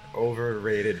most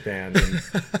overrated band in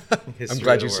history. I'm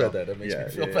glad of the you said world. that. It makes me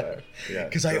feel better. Yeah.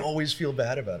 Because I always feel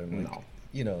bad about it. Like, No.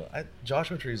 You know,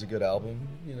 Joshua Tree is a good album.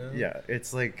 You know. Yeah,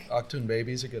 it's like Octoon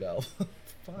Baby is a good album.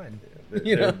 Fine.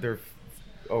 they're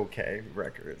okay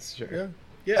records. Sure. Yeah.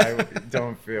 Yeah. I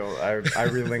don't feel I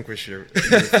relinquish your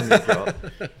from your guilt,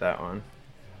 that one.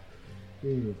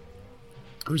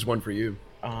 Who's one for you?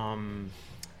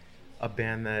 A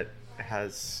band that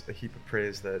has a heap of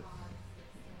praise that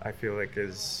I feel like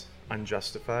is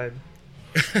unjustified.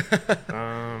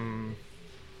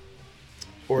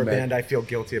 Or a band I feel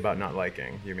guilty about not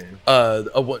liking, you mean?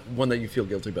 One that you feel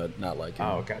guilty about not liking.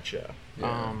 Oh, gotcha.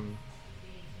 Yeah.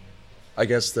 I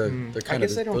guess they're kind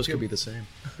guess of I don't those feel- could be the same.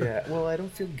 Yeah, well, I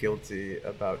don't feel guilty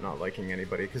about not liking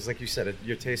anybody because, like you said,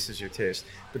 your taste is your taste.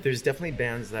 But there's definitely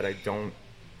bands that I don't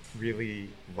really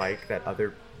like that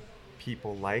other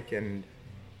people like, and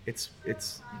it's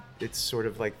sort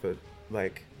of like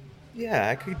yeah,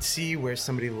 I could see where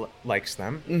somebody likes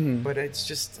them, but it's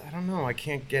just I don't know, I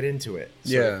can't get into it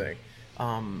sort of thing.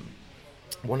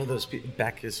 One of those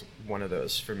Beck is one of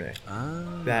those for me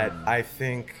that I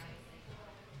think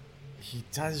he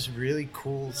does really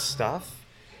cool stuff.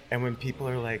 And when people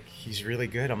are like, he's really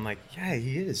good, I'm like, yeah,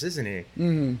 he is, isn't he?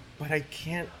 Mm-hmm. But I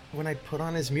can't, when I put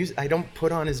on his music, I don't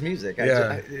put on his music.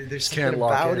 There's Can't something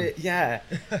lock about in. it. Yeah.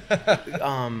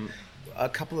 A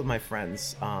couple of my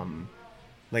friends,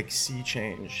 like Sea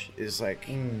Change is like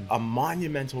a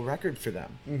monumental record for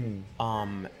them.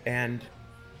 Mm-hmm. And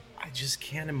I just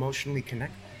can't emotionally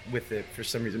connect with it for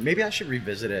some reason. Maybe I should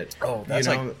revisit it. Oh,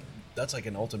 that's like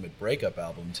an ultimate breakup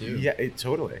album too. Yeah,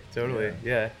 totally.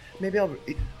 Yeah. Maybe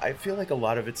I feel like a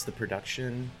lot of it's the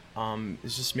production.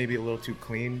 It's just maybe a little too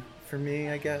clean for me,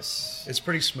 I guess. It's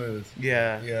pretty smooth.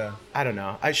 Yeah. I don't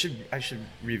know. I should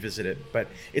revisit it, but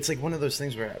it's like one of those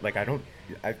things where like I don't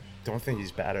think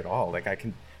he's bad at all. Like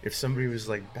if somebody was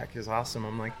like Beck is awesome,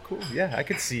 I'm like cool. Yeah, I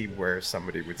could see where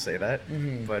somebody would say that,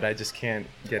 but I just can't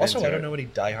get Also, into it. I don't know any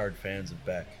diehard fans of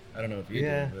Beck. I don't know if you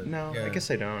do. But No, I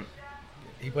guess I don't.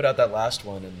 he put out that last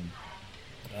one, and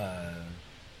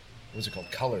what was it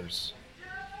called? Colors.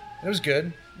 And it was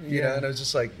good. You know, and I was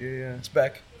just like, it's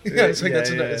Beck. It's like,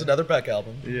 it's another Beck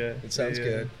album. Yeah. It sounds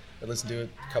good. I listened to it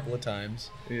a couple of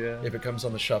times. Yeah. If it comes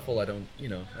on the shuffle, I don't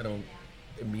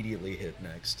immediately hit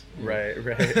next. Right.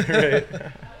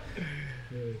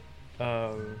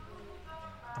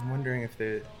 I'm wondering if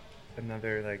there's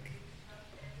another, like,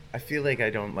 I feel like I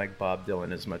don't like Bob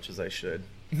Dylan as much as I should.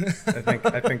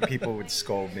 I think people would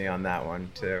scold me on that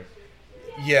one too.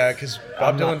 Yeah, because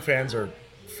Bob Dylan fans are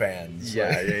fans.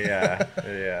 Yeah.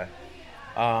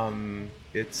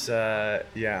 It's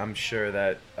I'm sure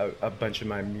that a bunch of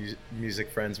my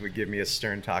music friends would give me a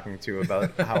stern talking to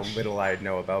about how little I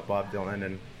know about Bob Dylan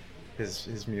and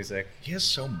his music. He has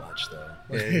so much, though.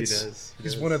 Yeah, he does.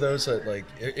 He's one of those that, like,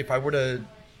 if I were to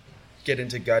get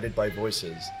into Guided by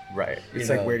Voices, right? It's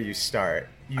like, where do you start?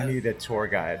 You need a tour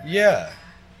guide. Yeah.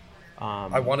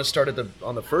 I want to start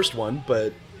on the first one,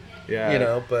 but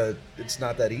but it's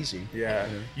not that easy. Yeah.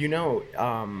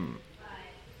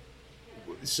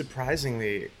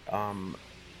 Surprisingly,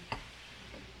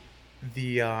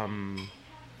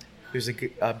 there's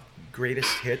a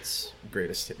greatest hits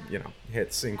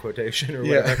in quotation or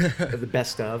whatever, the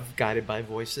best of Guided by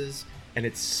Voices, and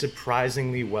it's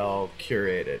surprisingly well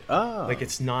curated. Oh. Like,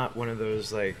 it's not one of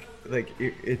those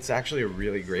it's actually a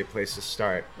really great place to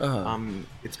start.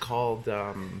 It's called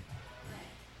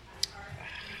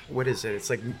what is it? It's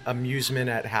like amusement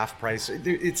at half price.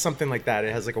 It's something like that.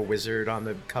 It has like a wizard on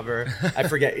the cover. I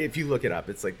forget. If you look it up,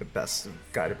 it's like the best of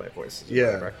Guided by Voices. Yeah.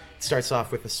 Whatever. It starts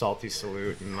off with a salty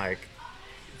salute, and like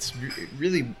it's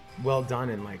really well done,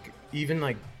 and like even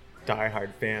like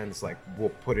diehard fans like will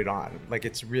put it on. Like,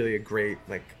 it's really a great,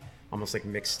 like, almost like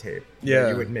mixtape. Yeah.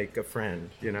 You would make a friend,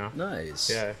 you know? Nice.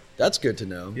 Yeah. That's good to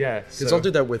know. Yeah. Because I'll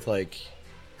do that with, like,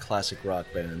 classic rock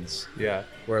bands. Yeah.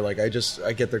 Where, like, I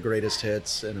get their greatest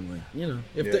hits, and I'm like,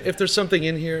 if there's something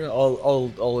in here,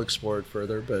 I'll explore it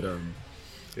further. But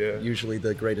usually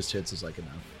the greatest hits is like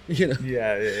enough.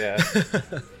 Yeah.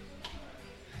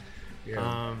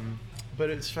 Yeah. But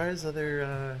as far as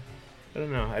other, I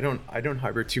don't know. I don't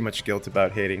harbor too much guilt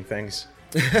about hating things.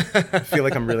 I feel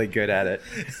like I'm really good at it.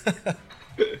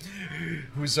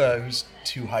 Who's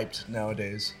too hyped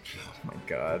nowadays? Oh my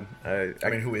god. I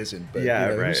mean, who isn't? But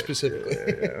right. Who specifically?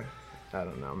 Yeah. I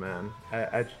don't know, man.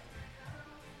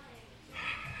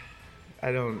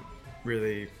 I don't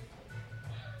really.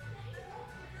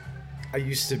 I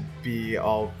used to be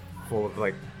all full of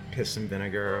like piss and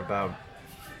vinegar about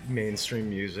mainstream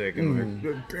music and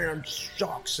like, the band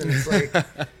sucks, and it's like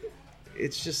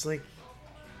it's just like,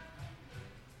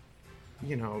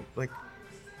 like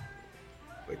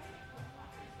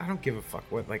I don't give a fuck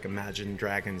what like Imagine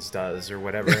Dragons does or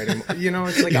whatever anymore.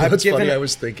 It's like It's funny. I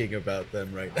was thinking about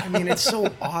them right now. I mean, it's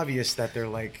so obvious that they're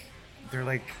like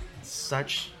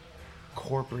such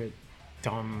corporate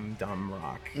dumb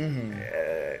rock.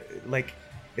 Like,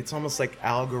 it's almost like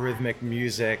algorithmic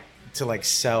music to like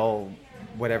sell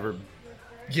whatever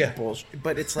bullshit.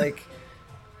 But it's like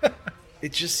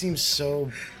it just seems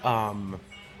so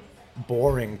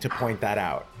boring to point that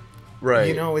out.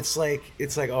 Right. It's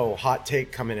like, oh, hot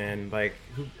take coming in, like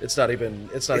it's not even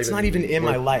in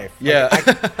my life. Yeah.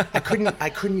 I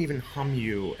couldn't even hum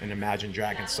you an Imagine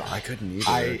Dragons song. I couldn't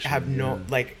either. I have no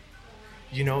like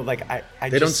I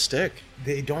they don't stick.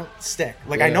 They don't stick.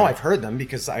 Like, I know I've heard them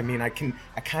because I mean I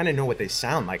kind of know what they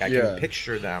sound like. I can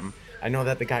picture them. I know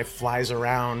that the guy flies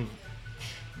around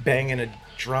banging a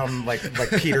drum like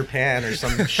Peter Pan or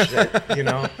some shit,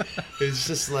 It's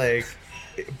just like,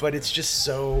 but it's just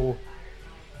so,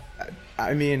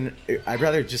 I mean, I'd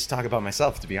rather just talk about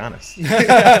myself, to be honest. And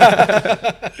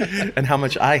how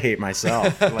much I hate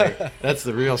myself. Like, that's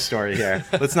the real story here.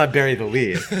 Let's not bury the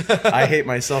lead. I hate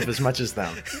myself as much as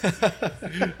them.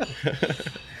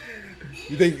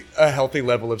 You think a healthy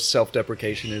level of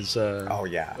self-deprecation is... oh,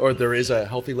 yeah. Or there is a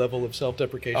healthy level of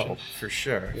self-deprecation? Oh, for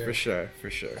sure. Yeah. For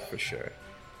sure.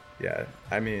 Yeah,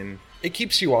 I mean... It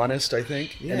keeps you honest, I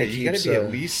think. Yeah, you gotta be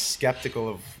at least skeptical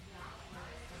of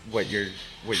what you're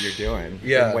doing.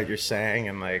 Yeah. And what you're saying,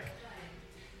 and like...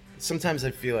 Sometimes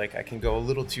I feel like I can go a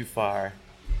little too far,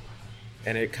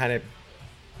 and it kind of...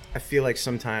 I feel like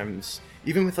sometimes,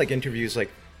 even with like interviews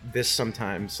like this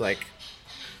sometimes, like,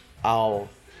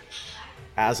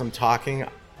 as I'm talking,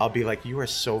 I'll be like, you are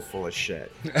so full of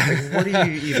shit. Like, what are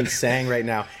you even saying right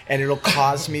now? And it'll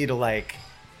cause me to like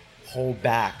hold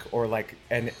back, or like,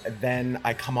 and then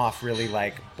I come off really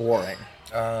like boring.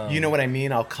 You know what I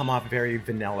mean? I'll come off very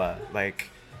vanilla. Like,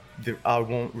 I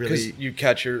won't really... 'Cause you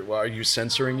catch are you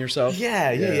censoring yourself?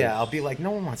 Yeah. I'll be like,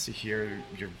 no one wants to hear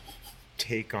your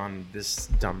take on this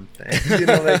dumb thing, you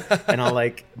know, like, and I'll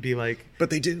like be like, but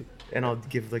they do. And I'll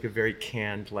give like a very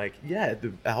canned, like, yeah,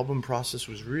 the album process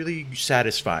was really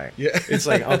satisfying. Yeah. It's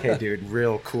like, okay, dude,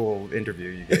 real cool interview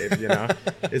you gave, you know?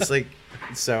 It's like,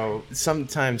 so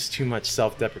sometimes too much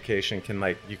self-deprecation can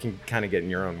like, you can kind of get in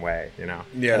your own way, you know?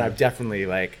 Yeah. And I've definitely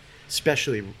like,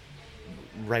 especially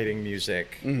writing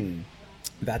music,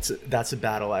 that's a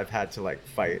battle I've had to like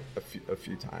fight a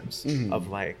few times of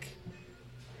like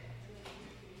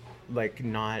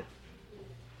not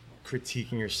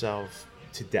critiquing yourself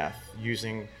to death,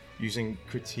 using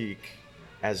critique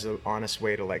as an honest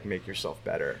way to like make yourself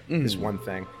better is one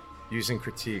thing. Using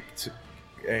critique to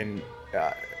and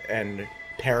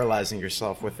paralyzing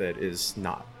yourself with it is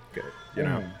not good, you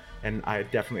know. And I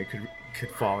definitely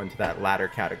could fall into that latter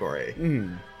category.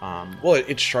 Well,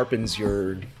 it sharpens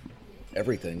your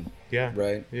everything. Yeah.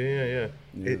 Right. Yeah.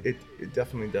 It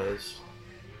definitely does.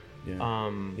 Yeah.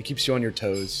 It keeps you on your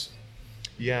toes.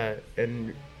 Yeah,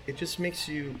 and it just makes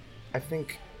you, I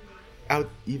think,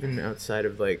 even outside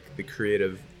of like the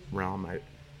creative realm, I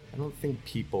don't think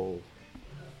people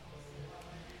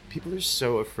are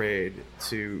so afraid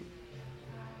to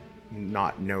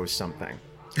not know something.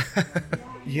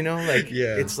 You know, like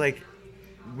it's like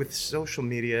with social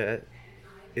media,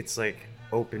 it's like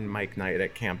open mic night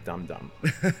at Camp Dum Dum.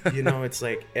 You know, it's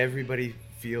like everybody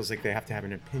feels like they have to have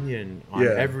an opinion on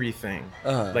everything.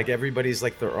 Like everybody's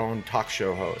like their own talk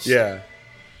show host. Yeah.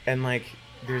 And like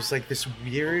there's like this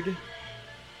weird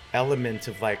element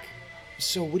of like,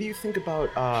 so what do you think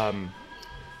about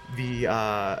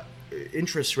the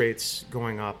interest rates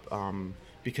going up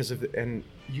because of and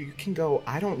you can go,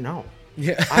 I don't know.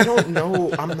 Yeah. I don't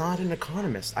know. I'm not an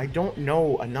economist. I don't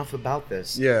know enough about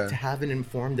this to have an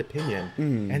informed opinion.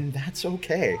 And that's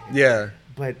okay. Yeah.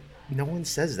 But no one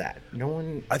says that. No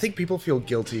one. I think people feel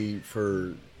guilty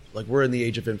for, like, we're in the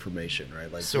age of information, right?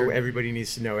 Like, so everybody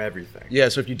needs to know everything. Yeah.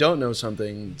 So if you don't know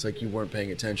something, it's like you weren't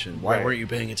paying attention. Why weren't you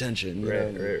paying attention?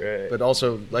 Right. But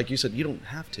also, like you said, you don't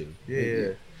have to. Yeah.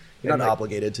 You're not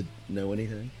obligated to know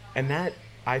anything. And that,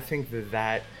 I think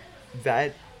that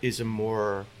is a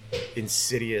more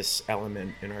insidious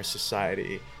element in our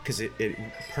society because it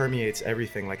permeates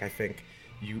everything. Like I think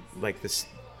you like this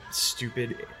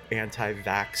stupid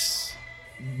anti-vax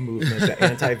movement. The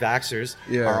anti-vaxxers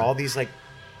are all these like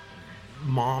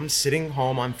moms sitting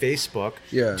home on Facebook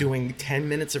doing 10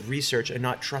 minutes of research and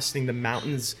not trusting the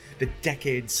mountains, the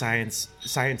decades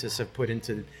scientists have put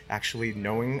into actually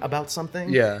knowing about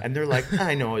something. And they're like,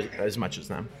 I know as much as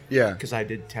them. Because I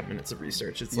did 10 minutes of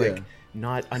research. It's like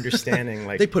not understanding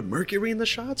like they put mercury in the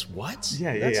shots. What?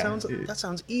 That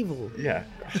sounds evil.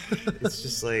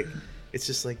 It's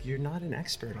just like you're not an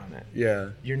expert on it.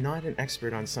 You're not an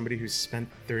expert on somebody who's spent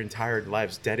their entire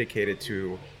lives dedicated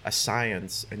to a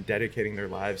science and dedicating their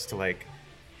lives to like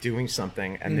doing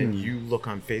something, and then you look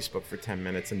on Facebook for 10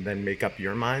 minutes and then make up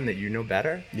your mind that you know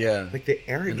better. Like the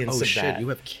arrogance of shit, that. You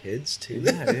have kids too.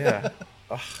 Yeah.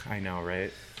 Ugh, I know,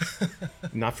 right?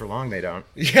 Not for long, they don't.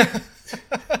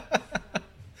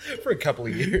 For a couple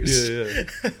of years.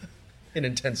 In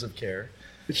intensive care.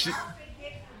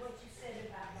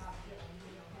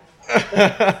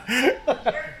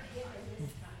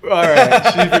 All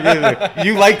right, she forgives me.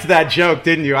 You liked that joke,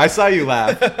 didn't you? I saw you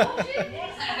laugh.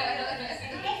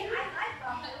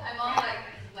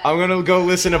 I'm gonna go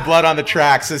listen to Blood on the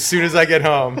Tracks as soon as I get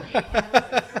home.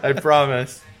 I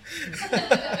promise.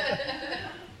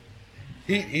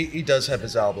 He does have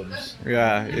his albums. He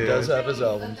does have his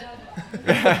albums.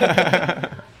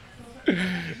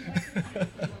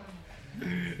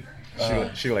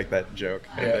 She liked that joke.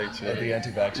 The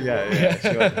anti-vaxxer. Yeah,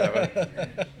 she liked that one.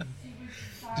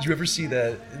 Did you ever see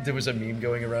that there was a meme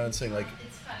going around saying like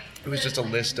it was just a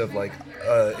list of like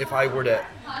if I were to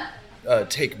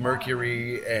take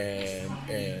mercury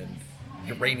and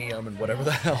uranium and whatever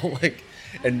the hell like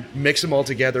and mix them all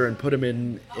together and put them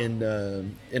in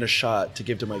a shot to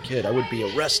give to my kid, I would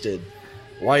be arrested.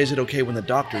 Why is it okay when the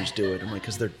doctors do it? I'm like,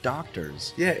 because they're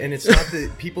doctors. Yeah, and it's not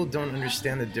that people don't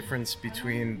understand the difference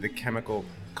between the chemical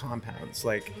compounds.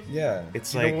 Like,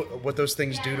 it's like know what those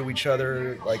things do to each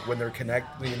other, like when they're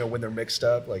when they're mixed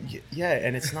up. Like, yeah,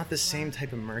 and it's not the same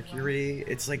type of mercury.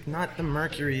 It's like not the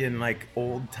mercury in like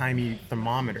old timey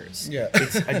thermometers. Yeah,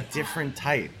 it's a different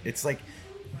type. It's like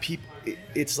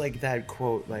it's like that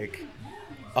quote like.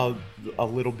 A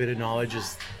little bit of knowledge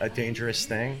is a dangerous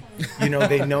thing. You know,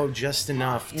 they know just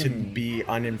enough to be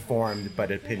uninformed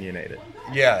but opinionated.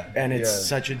 And it's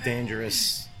such a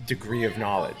dangerous degree of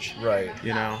knowledge. Right.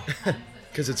 You know?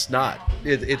 Because it's not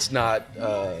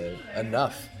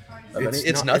enough.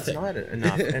 It's nothing. It's not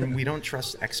enough. And we don't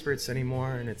trust experts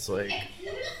anymore. And it's like,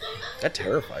 That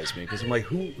terrifies me because I'm like,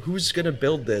 who's gonna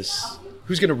build this?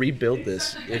 Who's gonna rebuild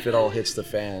this if it all hits the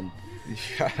fan?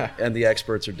 Yeah. And the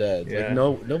experts are dead. Yeah.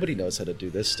 Like nobody knows how to do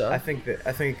this stuff. I think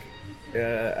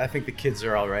the kids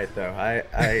are all right though.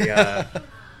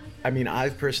 I mean,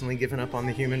 I've personally given up on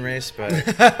the human race, but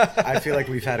I feel like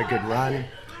we've had a good run.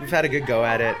 We've had a good go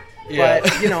at it. Yeah.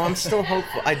 But I'm still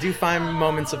hopeful. I do find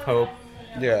moments of hope.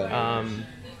 Yeah.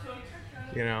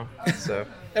 So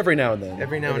Every now and then.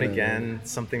 every now and again,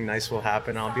 something nice will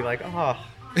happen. I'll be like, oh,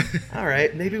 all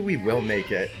right, maybe we will make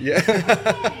it. Yeah.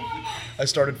 I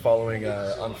started following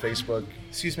on Facebook.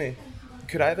 Excuse me,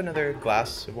 could I have another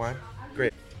glass of wine?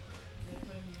 Great.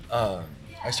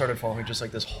 I started following just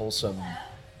like this wholesome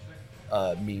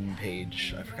meme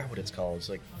page. I forgot what it's called. It's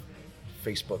like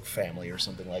Facebook Family or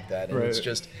something like that. And Right.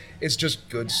 it's just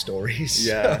good stories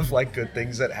Yeah. of like good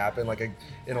things that happen. Like an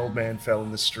old man fell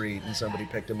in the street and somebody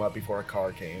picked him up before a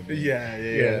car came. Yeah.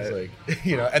 It's like,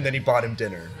 and then he bought him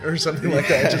dinner or something like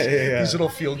that. Just Yeah. these little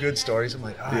feel good stories. I'm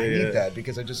like, I Yeah. need that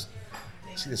because I just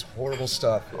see this horrible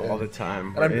stuff all the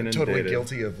time. And I'm We're totally inundated.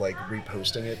 guilty of like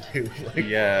reposting it too. Like,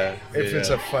 Yeah. if it's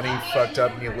a funny, fucked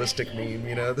up, nihilistic meme,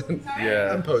 then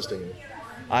Yeah. I'm posting it.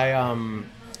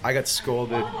 I got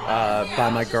scolded by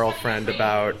my girlfriend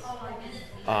about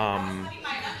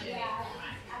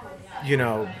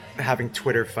having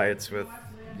Twitter fights with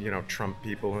Trump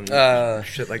people and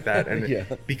shit like that, and Yeah.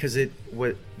 because the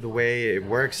way it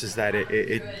works is that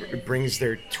it brings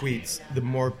their tweets. The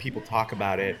more people talk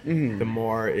about it, the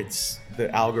more the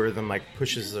algorithm like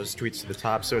pushes those tweets to the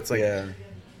top. So it's like Yeah.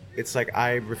 it's like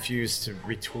I refuse to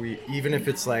retweet, even if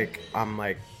it's like I'm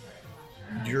like,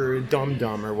 you're a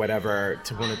dum-dum or whatever,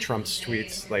 to one of Trump's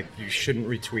tweets. Like, you shouldn't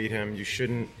retweet him. You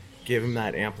shouldn't give him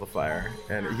that amplifier.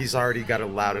 And he's already got a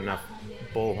loud enough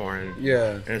bullhorn.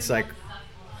 Yeah. And it's like,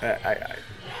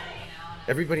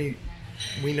 everybody,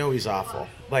 we know he's awful.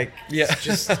 Like, Yeah.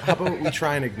 just how about we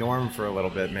try and ignore him for a little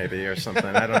bit, maybe, or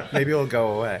something. Maybe it'll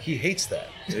go away. He hates that.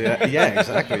 Yeah,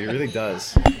 exactly. He really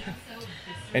does.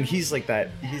 And he's like that.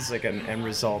 He's like an end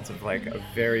result of like a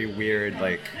very weird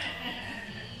like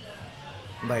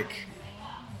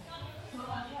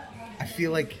I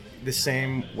feel like the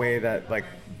same way that like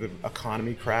the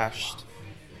economy crashed,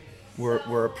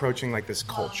 we're approaching like this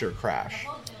culture crash,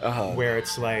 where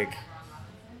it's like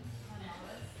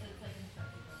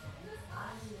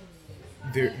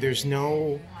there's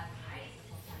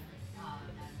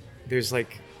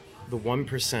like the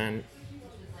 1%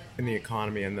 in the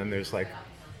economy, and then there's like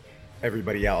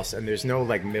everybody else, and there's no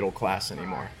like middle class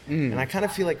anymore. And I kind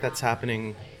of feel like that's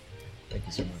happening. Thank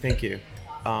you so much. Thank you.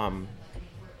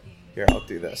 Here, I'll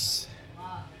do this.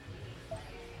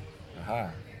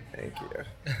 Aha. Thank you.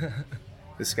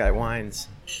 This guy whines.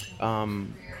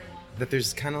 That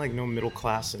there's kind of like no middle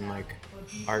class in like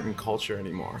art and culture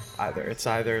anymore either. It's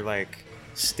either like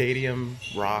stadium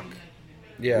rock,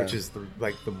 Yeah. which is the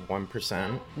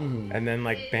 1%, and then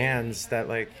like bands that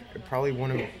like probably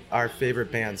one of our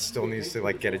favorite bands still needs to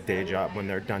like get a day job when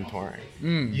they're done touring.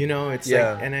 It's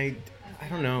Yeah. like, and I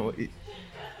don't know.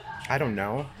 I don't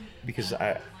know because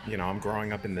I'm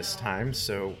growing up in this time.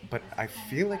 So, but I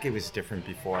feel like it was different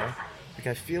before. Like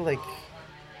I feel like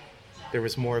there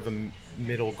was more of a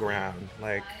middle ground.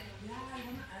 Like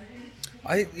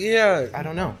I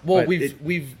don't know. Well, but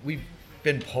we've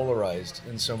been polarized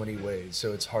in so many ways,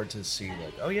 so it's hard to see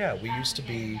like, oh yeah, we used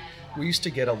to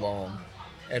get along,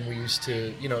 and we used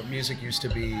to, music used to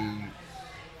be.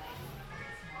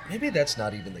 Maybe that's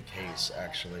not even the case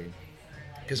actually,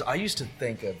 because I used to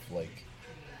think of like,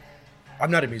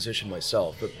 I'm not a musician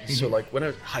myself, but so like when I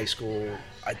was high school,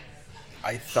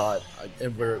 I thought,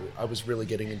 and where I was really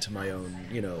getting into my own,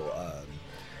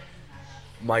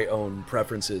 my own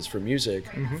preferences for music.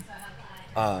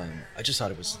 I just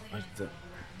thought it was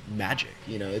magic,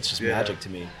 it's just magic to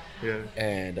me. Yeah.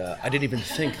 And I didn't even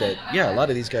think that, a lot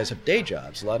of these guys have day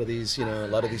jobs. A lot of these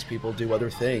people do other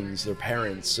things. They're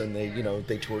parents, and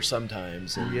they tour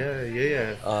sometimes. And,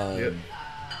 Yeah.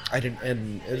 I didn't,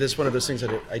 and that's one of those things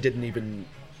that I didn't even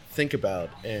think about.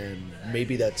 And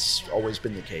maybe that's always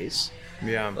been the case.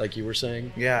 Yeah. Like you were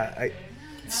saying. Yeah. It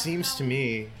seems to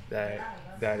me that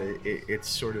it's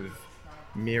sort of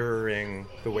mirroring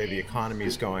the way the economy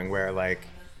is going, where like,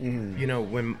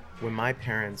 when my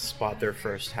parents bought their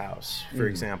first house, for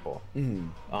example,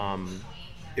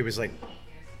 it was like,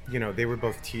 they were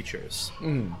both teachers.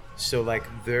 So like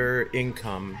their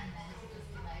income,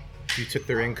 you took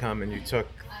their income and you took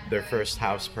their first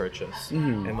house purchase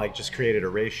and like just created a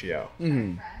ratio.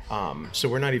 So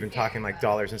we're not even talking like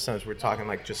dollars and cents. We're talking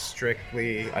like just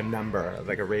strictly a number,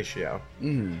 like a ratio.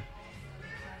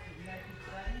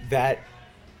 That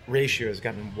ratio has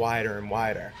gotten wider and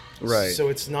wider. Right. So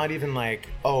it's not even like,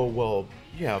 oh, well,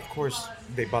 yeah, of course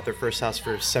they bought their first house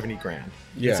for 70 grand.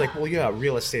 Yeah. It's like, well, yeah,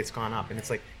 real estate's gone up. And it's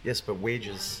like, yes, but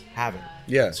wages haven't.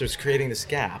 Yeah. So it's creating this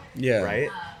gap. Yeah. Right?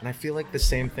 And I feel like the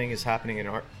same thing is happening in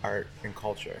art and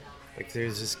culture. Like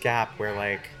there's this gap where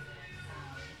like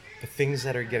the things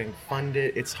that are getting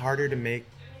funded, it's harder to make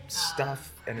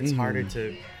stuff, and it's harder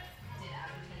to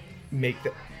make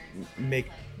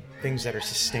things that are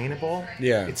sustainable.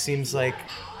 Yeah. It seems like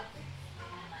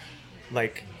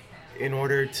in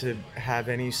order to have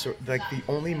any sort, like the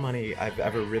only money I've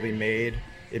ever really made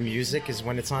in music is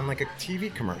when it's on like a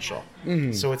TV commercial.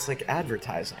 So it's like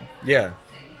advertising. Yeah.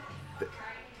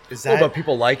 Is that? But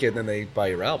people like it, and then they buy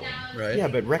your album, right? Yeah,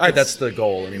 but records, that's the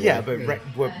goal anyway. Yeah, but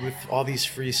with all these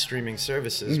free streaming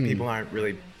services, people aren't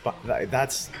really.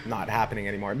 That's not happening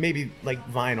anymore. Maybe like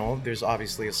vinyl. There's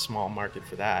obviously a small market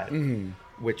for that,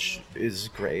 which is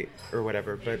great or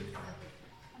whatever. But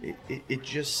it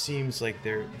just seems like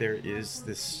there is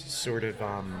this sort of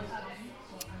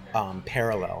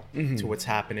parallel to what's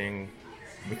happening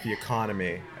with the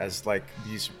economy, as like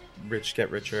these rich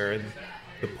get richer and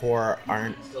the poor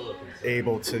aren't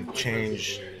able to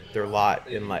change their lot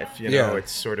in life. You know,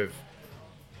 it's sort of,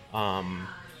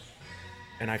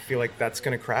 and I feel like that's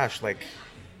going to crash. Like,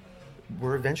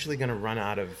 we're eventually going to run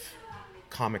out of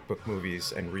comic book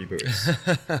movies and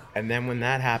reboots. And then when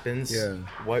that happens,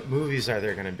 what movies are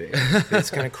there going to be? It's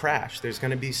going to crash. There's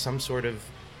going to be some sort of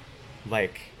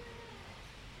like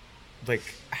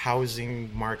housing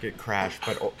market crash,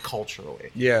 but culturally.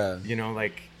 Yeah. You know,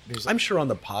 like, I'm sure on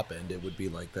the pop end it would be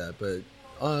like that, but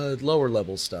lower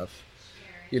level stuff,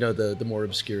 you know, the more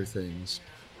obscure things,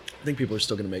 I think people are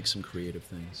still going to make some creative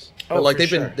things. Oh, but like they've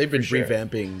been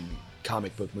revamping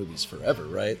comic book movies forever,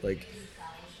 right? Like,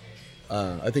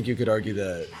 I think you could argue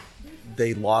that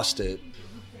they lost it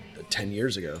 10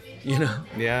 years ago. You know?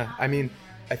 Yeah, I mean,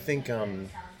 I think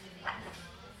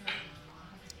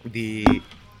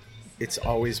it's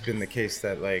always been the case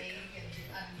that like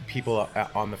people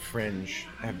on the fringe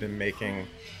have been making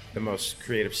the most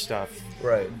creative stuff,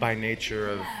 right? By nature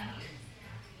of,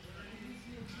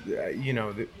 you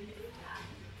know,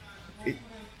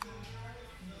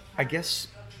 I guess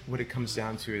what it comes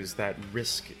down to is that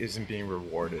risk isn't being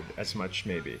rewarded as much,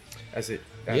 maybe, as it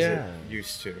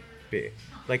used to be.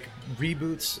 Like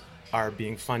reboots are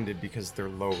being funded because they're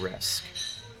low risk.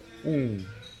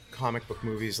 Comic book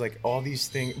movies, like all these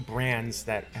brands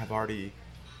that have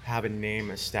a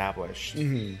name established,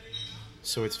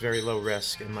 so it's very low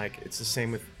risk. And like it's the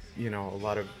same with, you know, a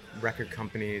lot of record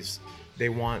companies, they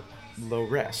want low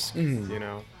risk, you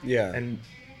know. And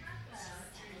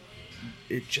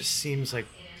it just seems like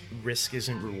risk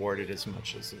isn't rewarded as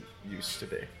much as it used to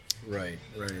be. Right.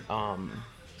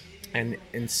 And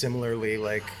similarly,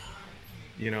 like,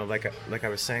 you know, like I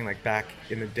was saying, like back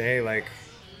in the day, like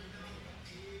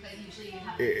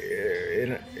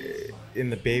in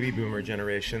the baby boomer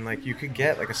generation, like you could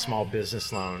get like a small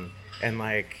business loan,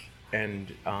 and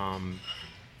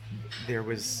there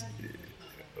was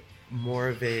more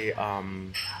of a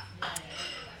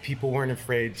people weren't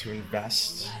afraid to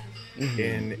invest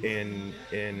in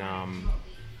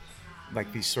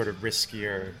like these sort of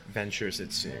riskier ventures,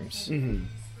 it seems.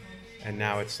 And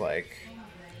now it's like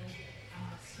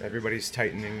everybody's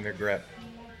tightening their grip.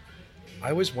 I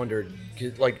always wondered,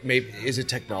 like, maybe is it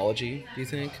technology? Do you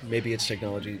think maybe it's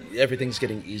technology? Everything's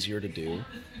getting easier to do.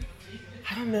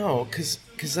 I don't know, because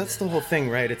that's the whole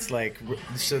thing, right? It's like,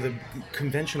 so the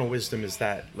conventional wisdom is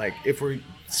that, like, if we're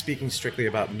speaking strictly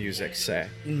about music, say,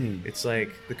 it's like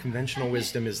the conventional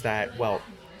wisdom is that, well,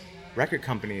 record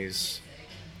companies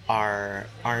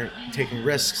aren't taking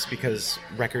risks because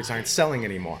records aren't selling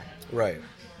anymore. Right.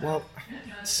 Well,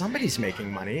 somebody's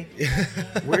making money.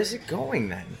 Where's it going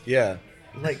then? Yeah.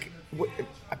 Like,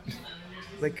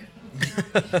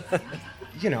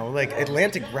 you know, like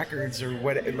Atlantic Records or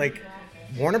what, like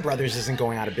Warner Brothers isn't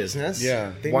going out of business.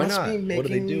 Yeah. They Why must not? be making what are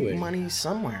they doing? money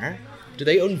somewhere. Do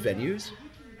they own venues?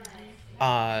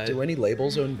 Do any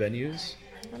labels own venues?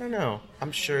 I don't know.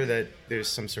 I'm sure that there's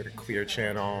some sort of Clear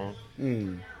Channel,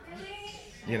 you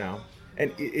know,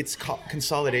 and it's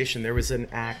consolidation. There was an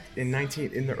act in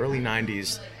the early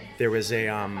 90s. There was a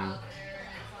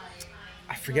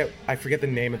I forget the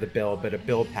name of the bill, but a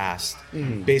bill passed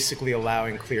basically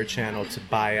allowing Clear Channel to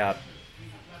buy up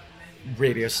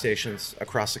radio stations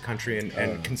across the country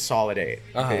and consolidate,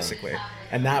 basically.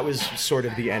 And that was sort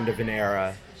of the end of an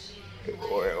era,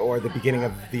 or the beginning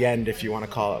of the end, if you want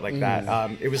to call it like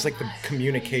that. It was like the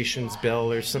communications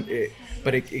bill or something,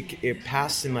 but it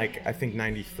passed in like, I think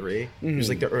 93. It was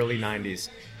like the early 90s.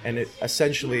 And it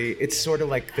essentially, it's sort of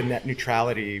like the net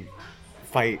neutrality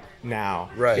fight now.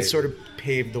 Right. It sort of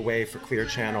paved the way for Clear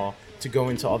Channel to go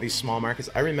into all these small markets.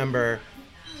 I remember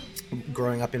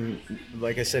growing up in,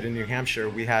 like I said, in New Hampshire,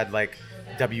 we had like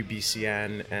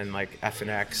WBCN and like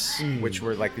FNX, which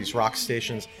were like these rock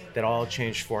stations that all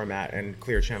changed format, and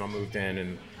Clear Channel moved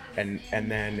in, and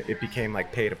then it became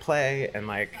like pay to play, and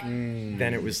like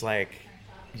then it was like,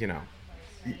 you know,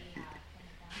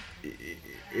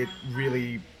 it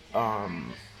really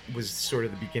was sort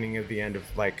of the beginning of the end of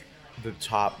like the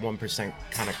top 1%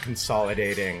 kind of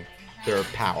consolidating their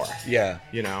power. Yeah.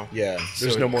 You know? Yeah.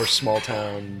 There's no more small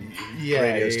town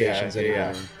radio stations anymore.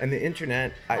 Yeah. And the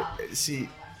internet,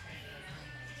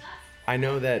 I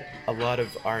know that a lot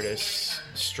of artists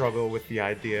struggle with the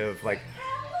idea of like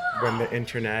when the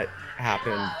internet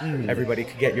happened, everybody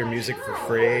could get your music for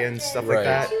free and stuff like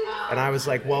that. And I was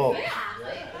like, well,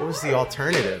 what was the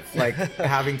alternative? Like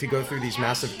having to go through these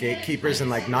massive gatekeepers and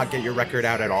like not get your record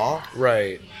out at all?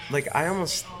 Right. Like I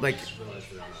almost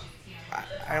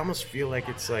feel like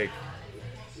it's like,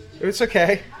 it's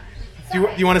okay. Do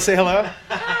you want to say hello?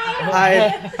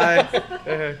 Hi.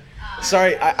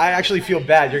 Sorry, I actually feel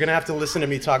bad. You're going to have to listen to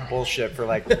me talk bullshit for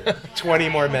like 20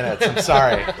 more minutes. I'm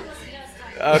sorry.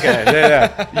 Okay,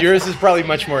 yeah. Yours is probably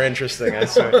much more interesting, I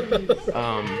swear.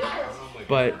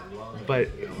 But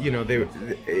you know,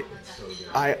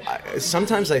 I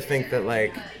sometimes I think that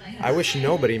like, I wish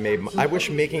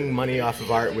making money off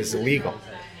of art was illegal.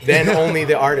 Then only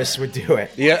the artists would do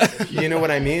it. Yeah. You know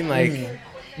what I mean? Like,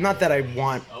 not that I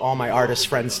want all my artist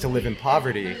friends to live in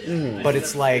poverty, but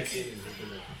it's like,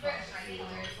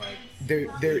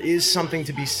 there is something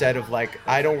to be said of like,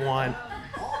 I don't want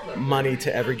money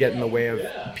to ever get in the way of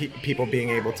people being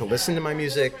able to listen to my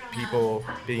music, people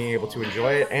being able to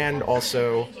enjoy it, and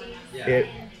also it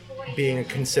being a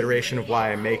consideration of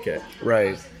why I make it.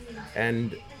 Right.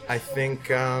 And I think,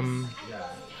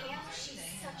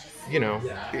 you know,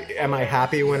 am I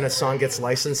happy when a song gets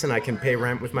licensed and I can pay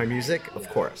rent with my music? Of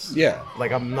course. Yeah.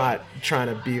 Like, I'm not trying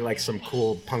to be like some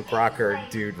cool punk rocker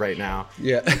dude right now.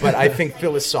 Yeah. But I think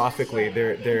philosophically,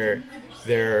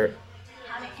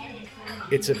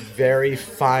 it's a very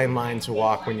fine line to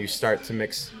walk when you start to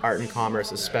mix art and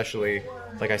commerce, especially,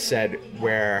 like I said,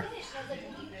 where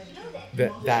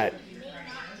that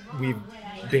we've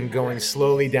been going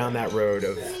slowly down that road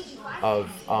of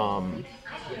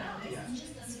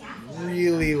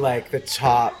really like the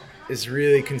top is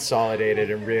really consolidated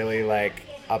and really like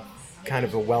a kind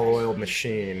of a well-oiled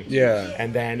machine. Yeah.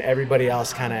 And then everybody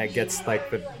else kind of gets like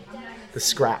the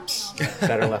scraps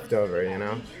that are left over, you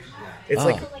know? It's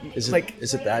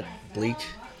is it that bleak?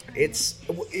 It's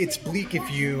bleak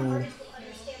if you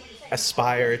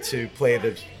aspire to play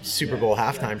the Super Bowl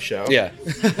halftime show. Yeah.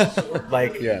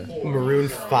 Maroon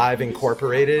 5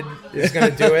 Incorporated is going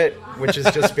to do it, which is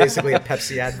just basically a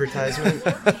Pepsi advertisement.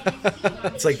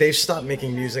 It's like they've stopped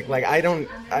making music. Like I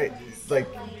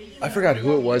forgot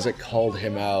who it was that called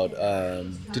him out.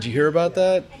 Did you hear about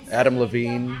that? Adam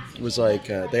Levine was like,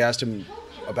 they asked him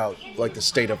about like the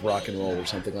state of rock and roll or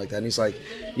something like that, and he's like,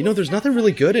 you know, there's nothing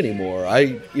really good anymore.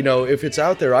 If it's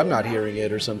out there, I'm not hearing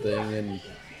it or something.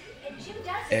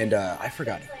 And I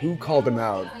forgot who called him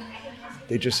out.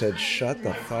 They just said, shut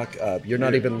the fuck up. You're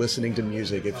not even listening to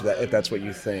music if that's what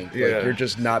you think. Yeah. Like, you're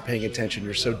just not paying attention.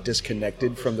 You're so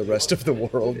disconnected from the rest of the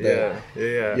world.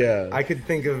 Yeah. I could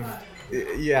think of,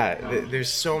 there's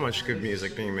so much good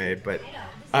music being made, but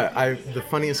the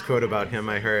funniest quote about him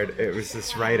I heard, it was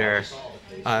this writer,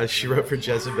 she wrote for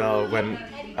Jezebel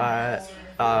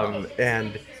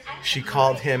and she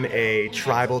called him a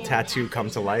tribal tattoo come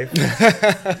to life,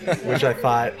 which I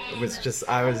thought was just,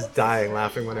 I was dying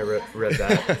laughing when I read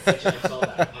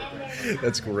that.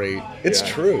 That's great. It's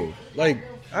true. Like,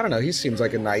 I don't know, he seems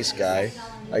like a nice guy,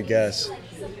 I guess.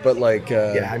 But like,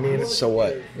 I mean, so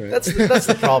what? Right? That's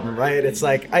the problem, right? It's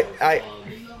like, I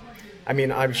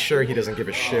mean, I'm sure he doesn't give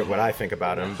a shit what I think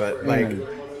about him, but like,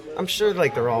 I'm sure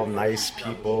like they're all nice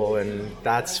people and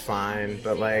that's fine,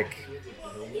 but like,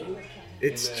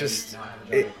 it's just,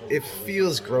 it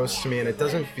feels gross to me, and it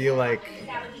doesn't feel like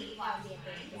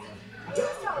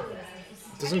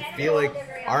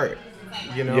art,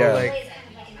 you know? Yeah. Like,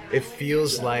 it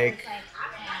feels like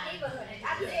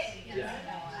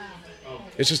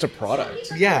it's just a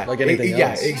product. Yeah. Like anything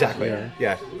else. Yeah, exactly.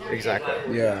 Yeah,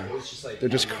 exactly. Yeah. They're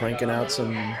just cranking out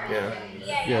some.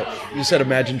 Yeah. You said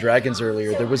Imagine Dragons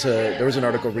earlier. There was an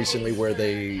article recently where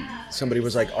somebody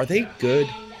was like, "Are they good?"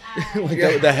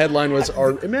 The headline was,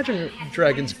 "Are Imagine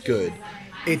Dragons good?"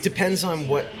 It depends on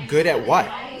what good at what.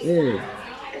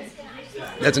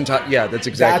 That's exactly.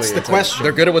 That's the question.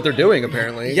 They're good at what they're doing,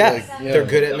 apparently. Yeah. They're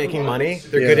good at making money.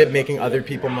 They're good at making other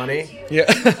people money. Yeah.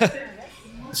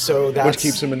 So that's which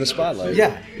keeps him in the spotlight.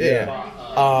 Yeah.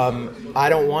 I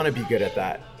don't want to be good at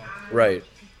that. Right.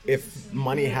 If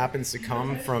money happens to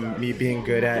come from me being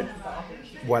good at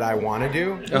what I want to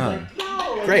do,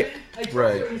 great.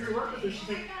 Right.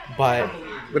 But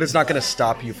it's not going to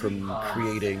stop you from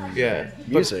creating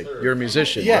music. You're a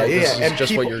musician. Yeah, right? yeah. This is and just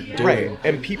people, what you're doing. Right.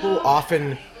 And people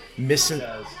often mix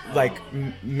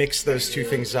those two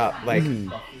things up. Like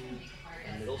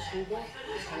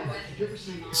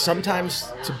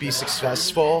sometimes to be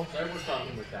successful,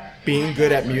 being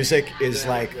good at music is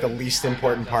like the least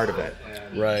important part of it.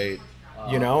 Right.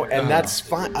 You know, and that's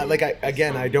fine. I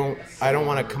don't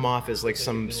want to come off as like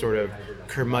some sort of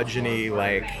curmudgeon-y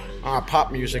like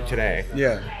pop music today.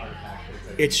 Yeah.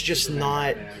 It's just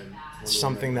not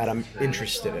something that I'm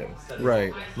interested in.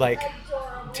 Right. Like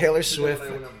Taylor Swift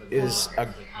is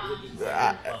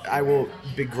I will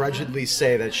begrudgingly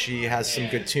say that she has some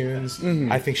good tunes.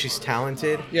 I think she's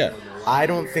talented. Yeah. I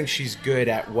don't think she's good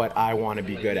at what I want to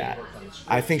be good at.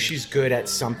 I think she's good at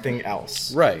something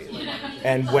else. Right.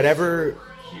 And whatever,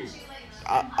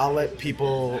 I'll let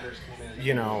people,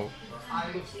 you know,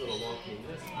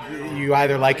 you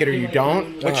either like it or you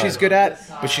don't, what she's good at,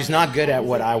 but she's not good at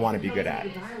what I want to be good at.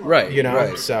 Right. You know,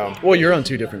 right. so. Well, you're on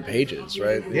two different pages,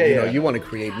 right? Yeah, you know, yeah. you want to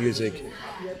create music.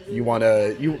 You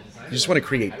just want to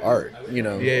create art, you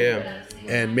know? Yeah.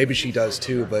 And maybe she does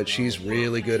too, but she's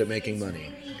really good at making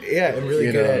money. Yeah, and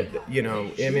really good at, you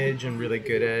know, image, and really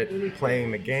good at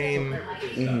playing the game,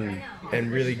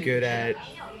 and really good at,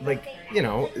 like, you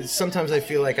know, sometimes I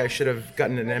feel like I should have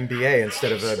gotten an MBA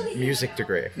instead of a music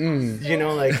degree. You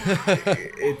know, like,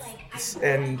 it's,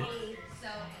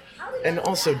 and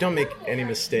also, don't make any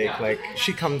mistake, like,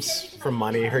 she comes from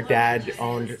money. Her dad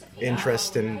owned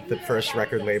interest in the first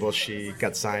record label she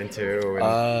got signed to.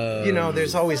 And, you know,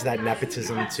 there's always that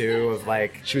nepotism, too, of,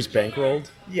 like... She was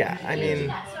bankrolled? Yeah, I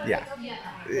mean, yeah.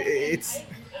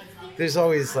 There's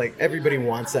always, like, everybody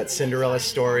wants that Cinderella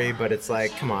story, but it's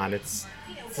like, come on, it's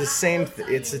the same,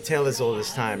 it's a tale as old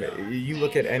as time. You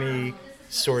look at any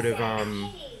sort of,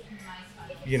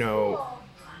 you know...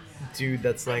 dude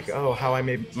that's like, oh, how I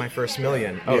made my first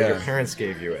million. Oh, your parents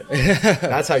gave you it.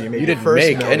 That's how you made your first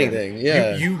million. You didn't make anything,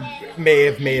 yeah. You may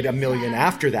have made $1 million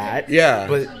after that,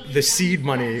 but the seed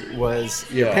money was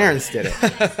your parents did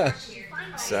it.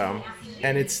 So,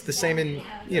 and it's the same in,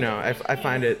 you know, I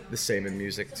find it the same in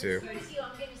music too.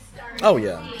 Oh,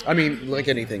 yeah. I mean, like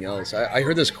anything else. I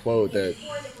heard this quote that,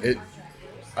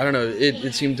 I don't know,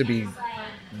 it seemed to be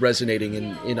resonating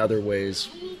in other ways.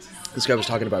 This guy was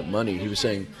talking about money. He was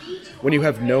saying, when you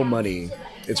have no money,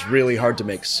 it's really hard to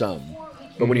make some.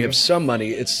 But when you have some money,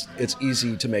 it's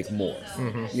easy to make more.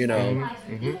 You know?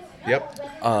 Yep.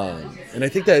 And I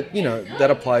think that, you know,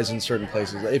 that applies in certain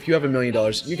places. If you have $1 million,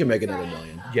 you can make another $1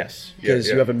 million. Yes. Because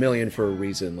you have $1 million for a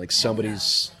reason. Like somebody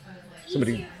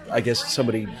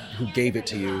who gave it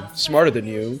to you, smarter than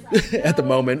you at the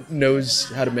moment, knows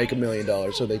how to make $1 million,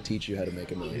 so they teach you how to make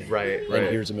 $1 million. Right. And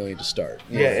here's $1 million to start.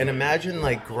 Yeah, and imagine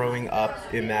like growing up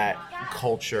in that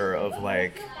culture of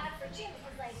like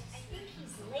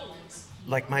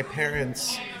my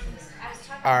parents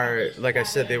are, like I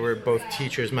said, they were both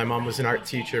teachers. My mom was an art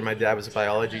teacher, my dad was a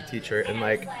biology teacher, and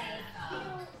like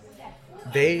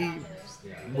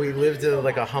we lived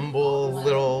a humble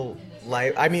little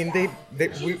life. I mean,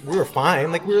 we were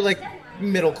fine. Like we were like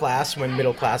middle class when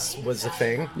middle class was a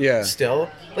thing. Yeah. Still,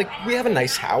 like we have a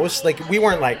nice house. Like we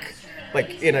weren't like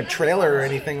in a trailer or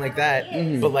anything like that.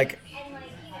 But like,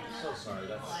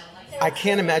 I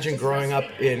can't imagine growing up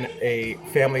in a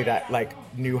family that like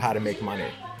knew how to make money.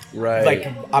 Right. Like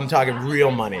I'm talking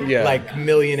real money. Yeah. Like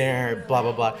millionaire, blah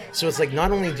blah blah. So it's like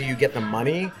not only do you get the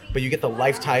money, but you get the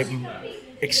lifetime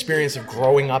experience of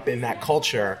growing up in that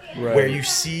culture where you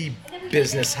see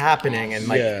business happening and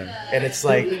like and it's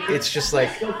like it's just like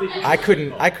I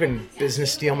couldn't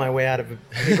business steal my way out of a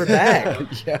paper bag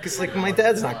because like my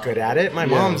dad's not good at it, my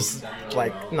mom's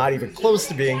like not even close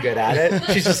to being good at it.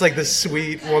 She's just like this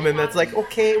sweet woman that's like,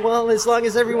 okay, well, as long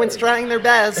as everyone's trying their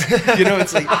best, you know.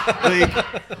 It's like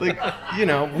you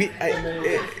know,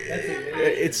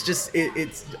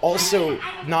 it's also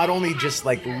not only just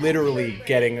like literally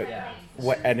getting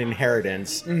what an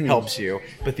inheritance helps you,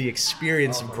 but the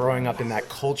experience of growing up in that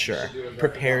culture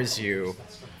prepares you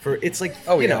for, it's like,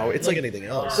 you know, it's like anything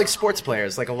else. It's like sports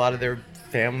players, like a lot of their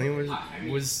family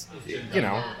was you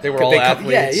know, they were all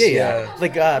athletes. Yeah.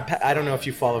 Like I don't know if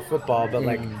you follow football, but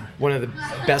like one of the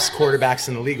best quarterbacks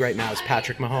in the league right now is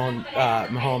Patrick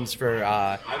Mahomes for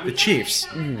the Chiefs,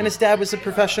 and his dad was a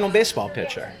professional baseball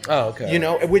pitcher. Oh, okay. You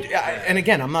know, and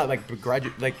again, I'm not like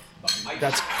like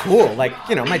that's cool. Like,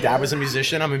 you know, my dad was a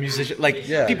musician. I'm a musician. Like,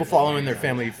 people follow in their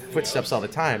family footsteps all the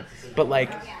time. but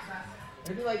like,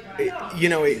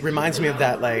 it reminds me of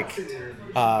that like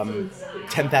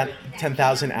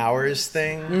 10,000 hours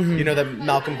thing. Mm-hmm. That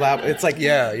Malcolm Gladwell. It's like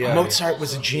Mozart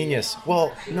was a genius.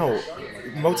 Well, no,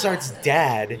 Mozart's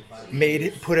dad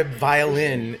put a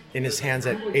violin in his hands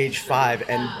at age 5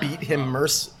 and beat him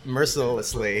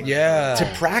mercilessly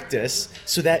to practice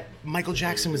so that Michael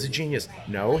Jackson was a genius.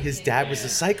 No, his dad was a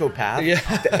psychopath.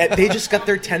 Yeah. They just got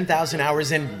their 10,000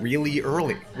 hours in really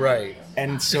early. Right.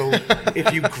 And so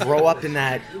if you grow up in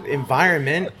that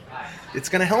environment, it's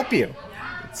going to help you.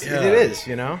 It is,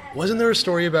 Wasn't there a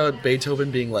story about Beethoven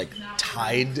being like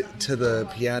tied to the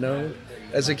piano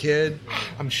as a kid?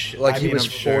 I'm sure. Like he was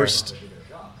forced.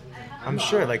 I'm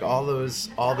sure, like all those,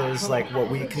 like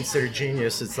what we consider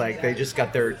genius, it's like they just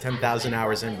got their 10,000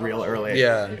 hours in real early.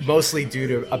 Yeah. Mostly due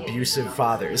to abusive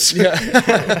fathers. Yeah.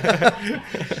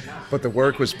 But the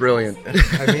work was brilliant.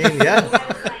 I mean,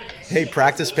 yeah. Hey,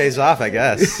 practice pays off, I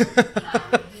guess.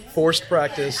 Forced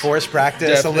practice.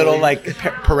 Definitely. A little like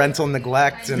parental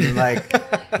neglect, and like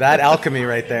that alchemy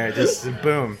right there, just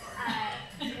boom.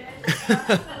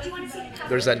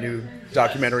 There's that new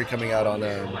documentary coming out on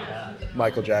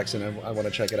Michael Jackson. I want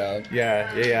to check it out.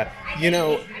 Yeah.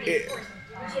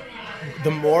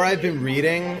 The more I've been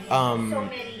reading, I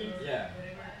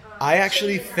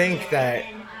actually think that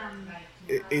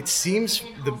it seems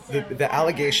the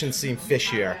allegations seem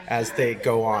fishier as they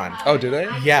go on. Oh, do they?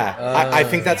 Yeah. I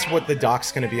think that's what the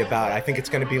doc's going to be about. I think it's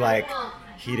going to be like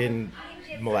he didn't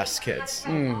molest kids.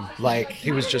 Like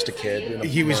he was just a kid.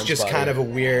 He was just kind of a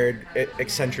weird,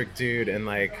 eccentric dude, and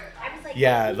like,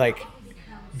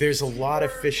 there's a lot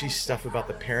of fishy stuff about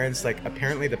the parents. Like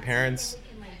apparently the parents,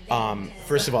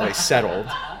 first of all, they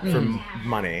settled for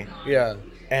money. Yeah.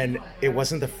 And it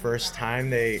wasn't the first time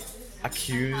they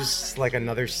accused like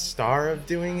another star of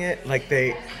doing it. Like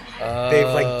they've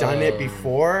like done it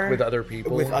before with other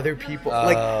people.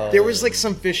 Like there was like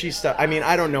some fishy stuff. I mean,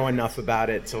 I don't know enough about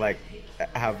it to like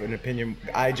have an opinion.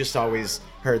 I just always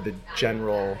heard the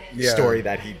general story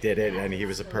that he did it and he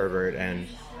was a pervert and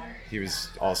he was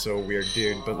also a weird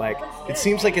dude. But like it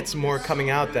seems like it's more coming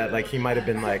out that like he might have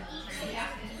been like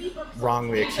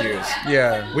wrongly accused.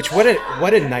 Yeah. Which what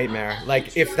a nightmare.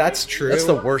 Like if that's true, that's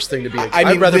the worst thing to be accused. I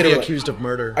mean, I'd rather be accused of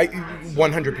murder.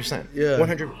 100%. Yeah.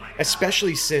 100.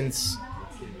 Especially since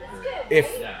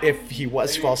if he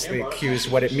was falsely accused,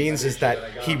 what it means is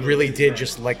that he really did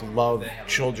just like love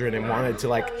children and wanted to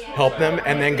like help them,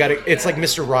 and then it's like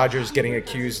Mr. Rogers getting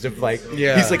accused of like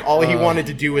he's like all he wanted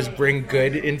to do was bring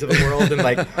good into the world, and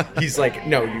like he's like,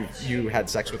 no, you had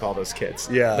sex with all those kids.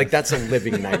 Yeah, like that's a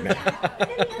living nightmare.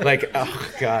 Like,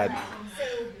 oh god,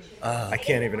 I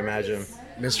can't even imagine.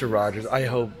 Mr. Rogers, I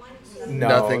hope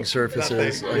nothing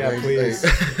surfaces. Nothing. Yeah, please.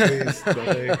 Please.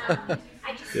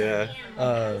 Yeah.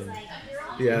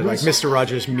 Yeah, like Mr.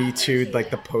 Rogers Me Too'd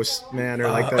like the postman or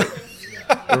like the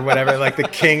or whatever, like the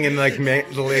king in like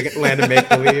the land of make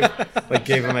believe, like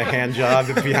gave him a hand job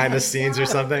behind the scenes or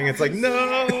something. It's like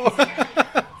no,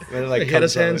 and like he had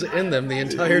his hands in them the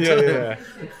entire time.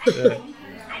 Yeah.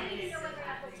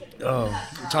 Oh,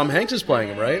 Tom Hanks is playing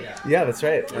him, right? Yeah, that's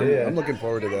right. I'm looking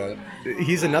forward to that.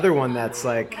 He's another one that's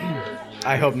like,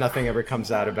 I hope nothing ever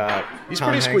comes out about. He's Tom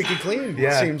pretty Hanks. squeaky clean.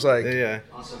 Yeah, it seems like. Yeah.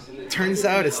 Turns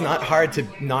out it's not hard to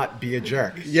not be a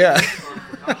jerk. Yeah.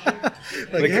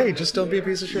 like, hey, just don't be a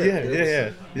piece of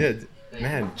shit. Yeah.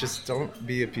 Man, just don't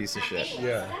be a piece of shit.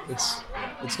 Yeah, it's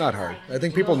not hard. I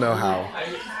think people know how.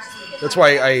 That's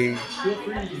why there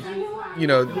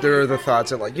are the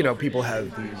thoughts that like, people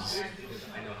have these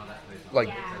like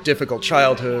difficult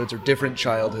childhoods or different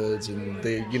childhoods, and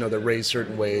they they're raised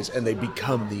certain ways and they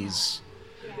become these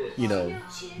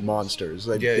monsters.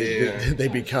 Like they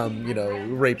become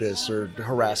rapists or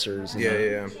harassers.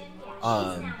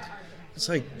 It's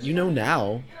like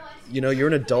now, you're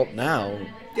an adult now.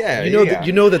 Yeah,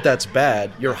 you know that that's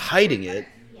bad. You're hiding it.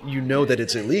 You know that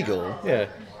it's illegal. Yeah.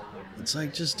 It's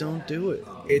like, just don't do it.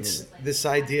 It's this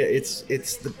idea. It's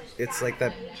like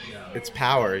that. It's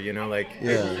power, like.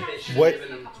 Yeah. What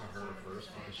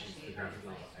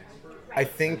I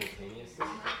think,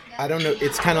 I don't know.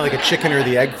 It's kind of like a chicken or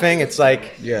the egg thing. It's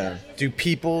like, do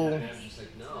people,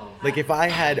 like, if I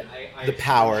had the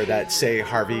power that, say,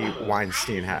 Harvey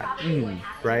Weinstein had,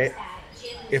 right?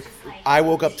 If I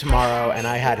woke up tomorrow and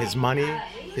I had his money,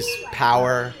 his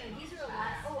power,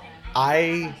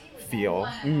 I feel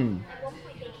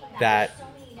that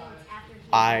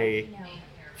I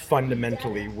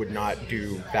fundamentally would not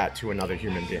do that to another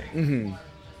human being. Mm-hmm.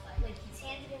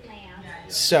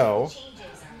 So,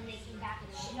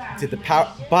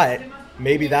 but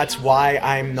maybe that's why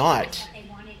I'm not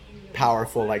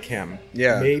powerful like him.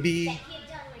 Yeah. Maybe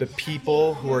the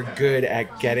people who are good at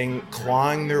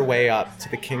clawing their way up to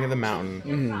the king of the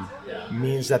mountain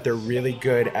means that they're really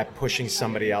good at pushing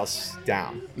somebody else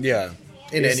down. Yeah,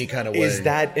 in any kind of way. Is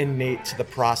that innate to the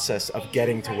process of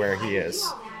getting to where he is?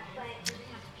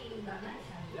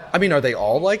 I mean, are they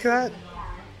all like that?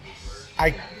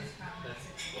 I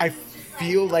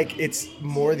feel like it's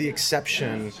more the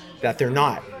exception that they're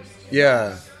not.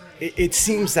 Yeah. It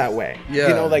seems that way. Yeah.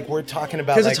 You know, like we're talking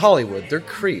about... Because like, it's Hollywood. They're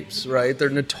creeps, right? They're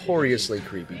notoriously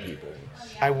creepy people.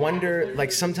 I wonder,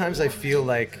 like, sometimes I feel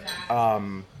like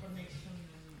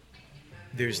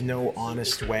there's no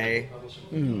honest way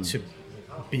to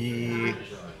be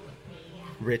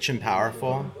rich and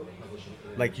powerful.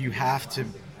 Like, you have to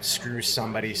screw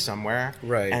somebody somewhere.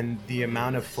 Right. And the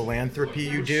amount of philanthropy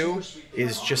you do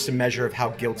is just a measure of how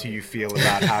guilty you feel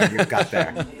about how you got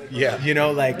there. Yeah. You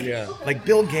know, like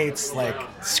Bill Gates, like,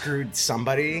 screwed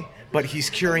somebody, but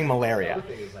he's curing malaria.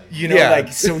 You know,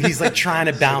 like, so he's like trying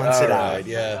to balance it out.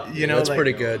 Yeah. You know, that's like,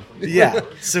 pretty good. Yeah.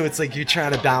 So it's like you're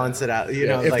trying to balance it out. You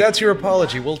know, if like, that's your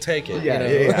apology, we'll take it. yeah,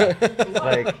 you know? yeah.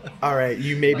 Like, all right,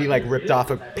 you maybe like ripped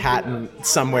off a patent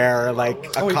somewhere, or like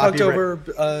a he fucked copyright.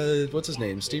 over, what's his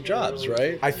name? Steve Jobs,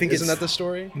 right? I think Isn't that the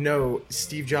story? No,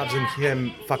 Steve Jobs and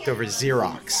him fucked over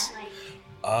Xerox.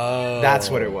 Oh. That's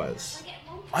what it was.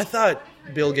 I thought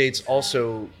Bill Gates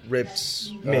also ripped...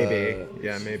 Maybe.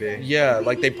 Yeah, maybe. Yeah,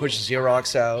 like they pushed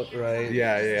Xerox out, right?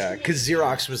 Yeah. Because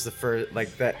Xerox was the first,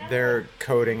 like, that their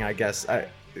coding, I guess,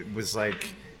 it was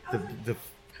like the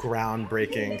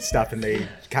groundbreaking stuff, and they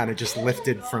kind of just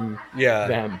lifted from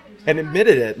them and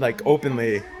admitted it, like,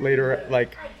 openly later,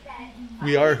 like,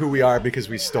 we are who we are because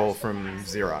we stole from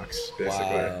Xerox,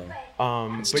 basically.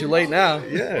 Wow. It's too late now.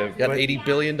 Yeah. Got $80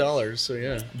 billion, so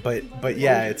yeah. But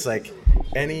yeah, it's like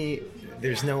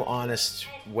there's no honest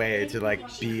way to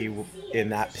like be in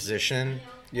that position.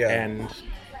 Yeah. And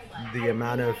the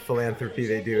amount of philanthropy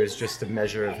they do is just a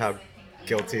measure of how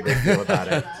guilty they feel about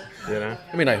it. You know?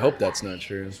 I mean, I hope that's not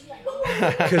true.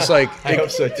 Because like I hope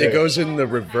so too. It goes in the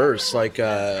reverse. Like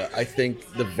I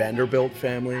think the Vanderbilt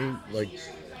family, like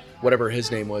whatever his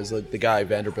name was, like the guy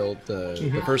Vanderbilt,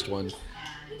 the first one,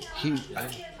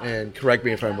 and correct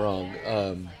me if I'm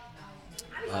wrong,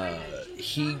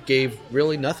 he gave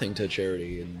really nothing to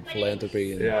charity and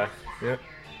philanthropy. And yeah.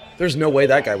 There's no way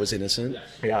that guy was innocent.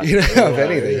 Yeah. Of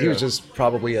anything. He was just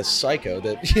probably a psycho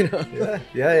that, you know.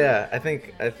 Yeah. I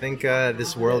think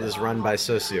this world is run by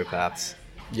sociopaths.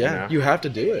 Yeah, you have to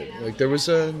do it. Like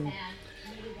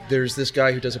there's this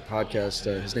guy who does a podcast.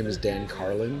 His name is Dan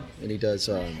Carlin, and he does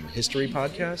history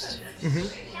podcasts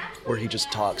where he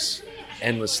just talks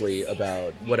endlessly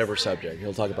about whatever subject.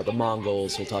 He'll talk about the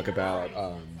Mongols. He'll talk about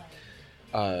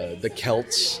the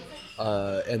Celts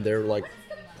and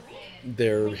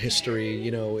their history,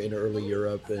 you know, in early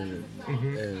Europe and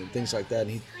things like that.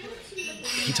 And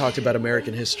he talked about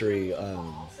American history,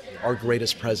 our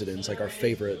greatest presidents, like our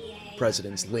favorite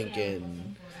presidents,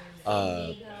 Lincoln,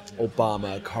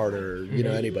 Obama, Carter, you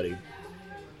know, anybody.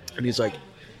 And he's like,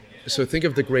 so think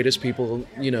of the greatest people,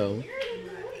 you know,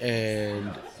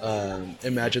 and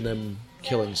imagine them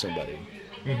killing somebody.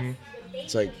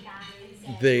 It's like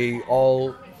they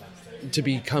all, to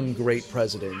become great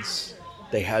presidents,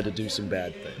 they had to do some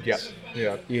bad things.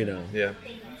 Yeah. You know? Yeah.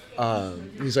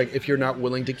 He's like, if you're not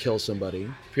willing to kill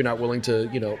somebody, if you're not willing to,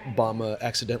 you know,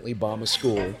 accidentally bomb a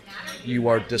school, you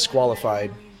are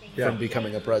disqualified from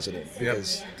becoming a president,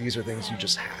 because these are things you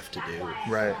just have to do.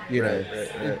 Right. You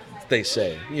know, they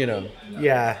say, you know.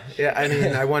 Yeah. I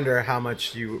mean, I wonder how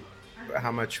much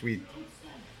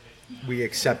we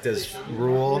accept as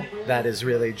rule that is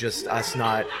really just us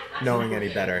not knowing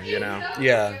any better, you know?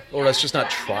 Yeah, or us just not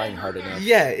trying hard enough.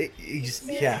 Yeah,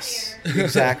 yes,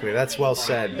 exactly. That's well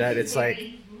said. That it's like,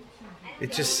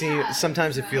 it just seems,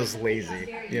 sometimes it feels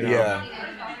lazy, you know? Yeah.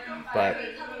 But,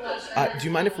 do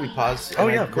you mind if we pause? Oh,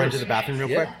 yeah, of Run course. to the bathroom real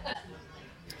quick?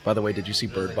 By the way, did you see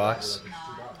Bird Box?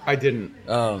 I didn't.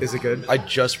 Oh. Is it good? I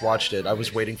just watched it. I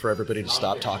was waiting for everybody to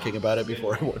stop talking about it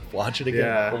before I would watch it again.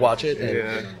 Yeah. Or watch it. And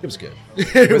Yeah. it was good.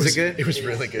 Was it good? It was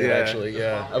really good, Yeah. actually.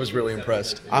 Yeah, I was really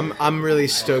impressed. I'm really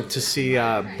stoked to see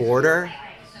Border.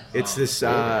 It's this.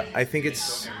 I think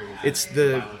it's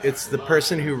the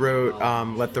person who wrote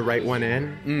Let the Right One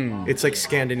In. It's like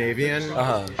Scandinavian.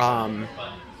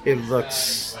 It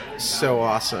looks so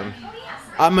awesome.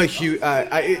 I'm a huge.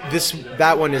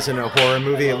 That one isn't a horror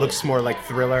movie. It looks more like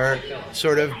thriller,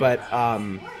 sort of. But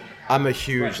I'm a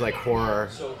huge like horror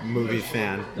movie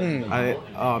fan.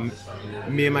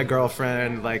 Me and my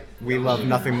girlfriend, like, we love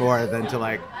nothing more than to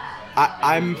like.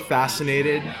 I'm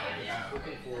fascinated.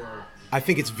 I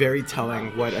think it's very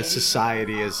telling what a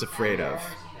society is afraid of.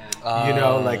 You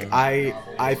know, like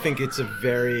I think it's a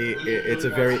very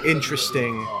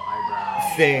interesting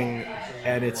thing,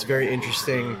 and it's very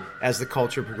interesting as the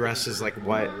culture progresses, like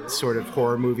what sort of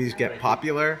horror movies get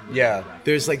popular. Yeah.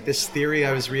 There's like this theory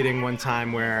I was reading one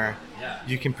time where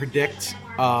you can predict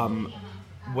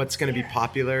what's going to be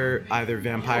popular, either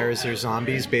vampires or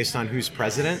zombies, based on who's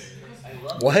president.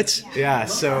 What? Yeah,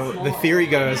 so the theory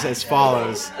goes as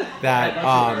follows,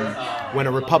 that when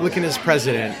a Republican is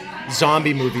president,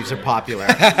 zombie movies are popular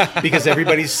because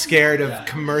everybody's scared of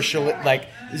commercial, like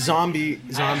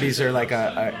zombies are like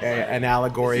an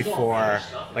allegory for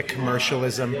like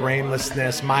commercialism,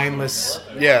 brainlessness, mindless,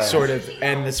 sort of,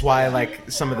 and that's why like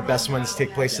some of the best ones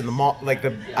take place in the mall, like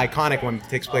the iconic one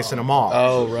takes place in a mall.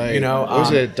 Oh, right. You know, what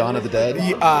was it, Dawn of the Dead?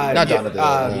 Not Dawn of the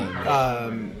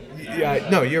Dead. Yeah,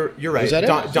 no, you're right. Was that it?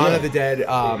 Dawn of the Dead,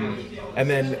 and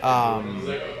then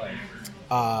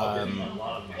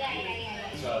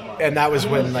and that was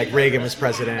when like Reagan was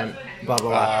president, blah blah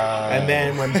blah. And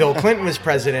then when Bill Clinton was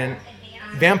president,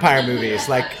 vampire movies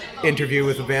like Interview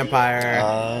with a Vampire,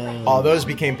 all those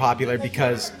became popular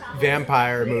because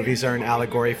vampire movies are an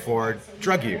allegory for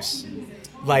drug use.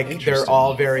 Like they're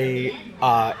all very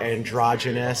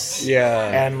androgynous,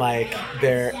 and like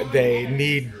they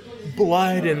need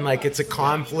blood, and like it's a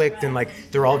conflict, and like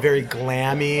they're all very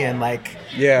glammy, and like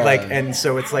and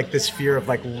so it's like this fear of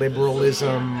like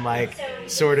liberalism, like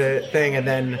sort of thing. And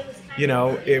then, you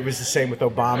know, it was the same with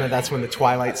Obama. That's when the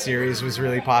Twilight series was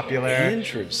really popular.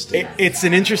 Interesting. It's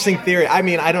an interesting theory. I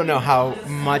mean, I don't know how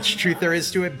much truth there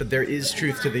is to it, but there is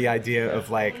truth to the idea of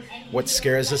like what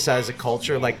scares us as a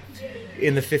culture. Like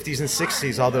in the 50s and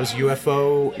 60s, all those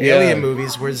UFO alien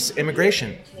movies was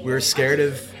immigration. We were scared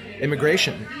of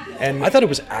immigration. And I thought it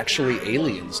was actually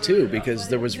aliens too, because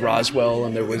there was Roswell,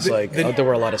 and there was there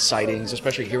were a lot of sightings,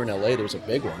 especially here in LA. There was a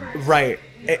big one. Right.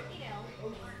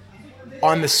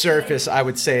 On the surface, I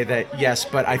would say that yes,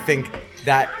 but I think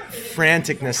that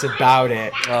franticness about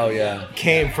it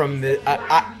came from the.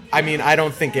 I mean, I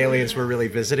don't think aliens were really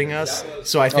visiting us,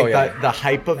 so I think that the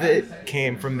hype of it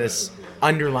came from this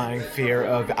underlying fear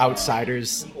of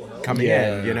outsiders coming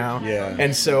in, you know? Yeah.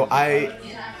 And so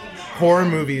horror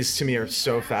movies to me are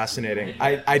so fascinating.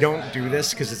 I don't do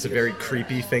this because it's a very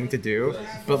creepy thing to do,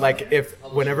 but like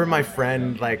whenever my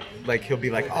friend like he'll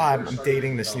be like, oh, I'm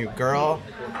dating this new girl,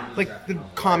 like the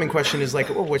common question is like,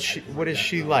 oh, what is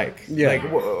she like? Like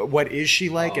what is she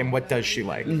like, and what does she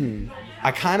like? Mm-hmm.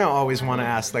 I kind of always want to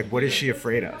ask, like, what is she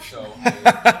afraid of?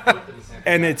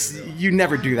 And you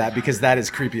never do that because that is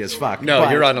creepy as fuck. No,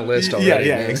 you're on a list already.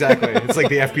 Yeah, exactly. It's like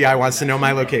the FBI wants to know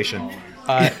my location.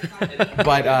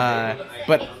 But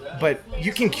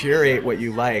you can curate what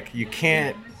you like. You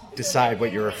can't decide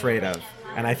what you're afraid of.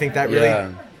 And I think that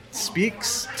really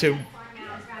speaks to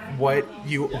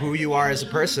who you are as a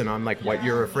person, on like what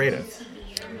you're afraid of.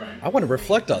 I want to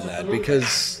reflect on that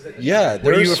because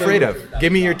what are you afraid of?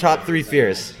 Give me your top 3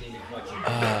 fears.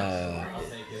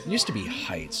 It used to be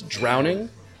heights, drowning.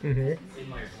 Mm-hmm.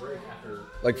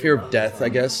 Like fear of death, I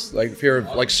guess. Like fear of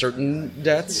like certain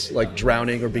deaths, like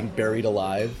drowning or being buried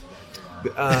alive.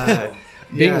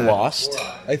 Being lost,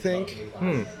 I think.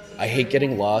 I hate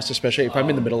getting lost, especially if I'm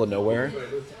in the middle of nowhere.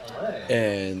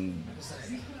 And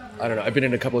I don't know, I've been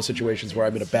in a couple of situations where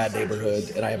I'm in a bad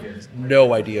neighborhood and I have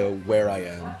no idea where I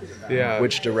am.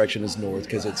 Which direction is north,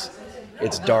 because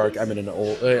it's dark. I'm in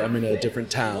a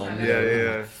different town.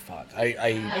 Fuck.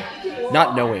 I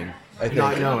not knowing. I think.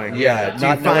 Not knowing. Yeah,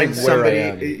 not knowing where I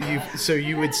am. So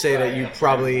you would say that you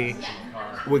probably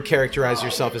would characterize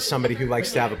yourself as somebody who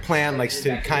likes to have a plan, likes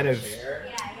to kind of...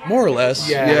 More or less.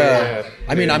 Yeah.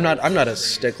 I mean, I'm not a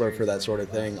stickler for that sort of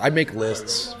thing. I make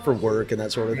lists for work and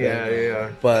that sort of thing.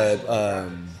 Yeah. But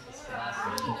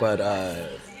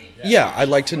I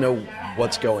like to know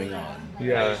what's going on.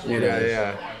 Yeah.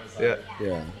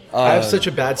 I have such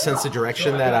a bad sense of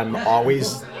direction that I'm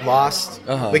always lost.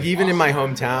 Like even in my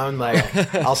hometown,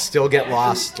 like I'll still get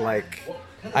lost. Like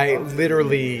I'm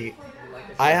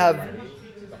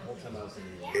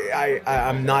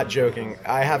not joking.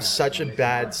 I have such a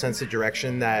bad sense of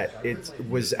direction that it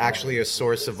was actually a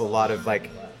source of a lot of like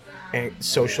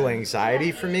social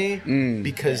anxiety for me,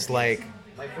 because like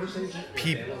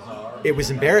it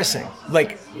was embarrassing.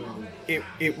 Like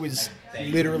it was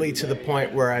literally to the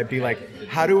point where I'd be like,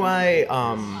 how do I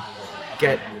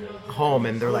get home?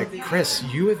 And they're like, Chris,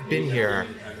 you have been here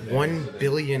 1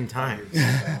 billion times.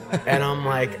 And I'm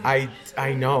like, I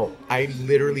know. I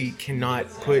literally cannot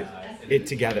put it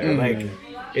together. Like,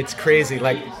 it's crazy.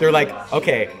 Like, they're like,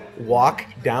 okay, walk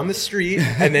down the street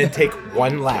and then take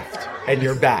 1 left and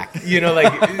you're back. You know,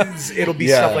 like, it'll be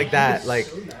stuff like that. Like,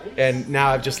 and now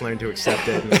I've just learned to accept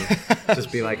it and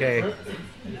just be like, hey,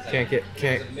 Can't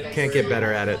get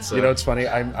better at it. So. You know, it's funny.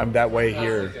 I'm that way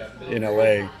here in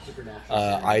LA.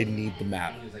 I need the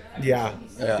map. Yeah.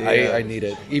 I need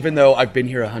it. Even though I've been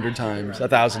here 100 times,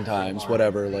 1,000 times,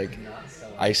 whatever. Like,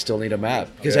 I still need a map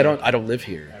because I don't live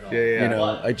here. Yeah. You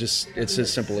know, it's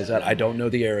as simple as that. I don't know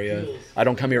the area. I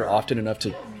don't come here often enough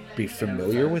to be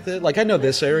familiar with it. Like, I know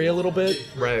this area a little bit.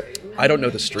 Right. I don't know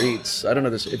the streets. I don't know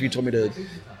this. If you told me to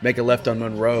make a left on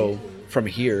Monroe from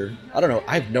here, I don't know.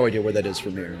 I have no idea where that is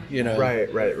from here. You know.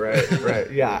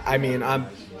 Right. Yeah. I mean,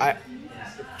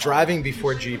 driving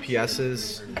before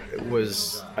GPSs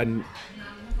was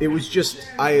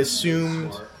I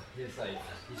assumed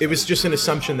it was just an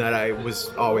assumption that I was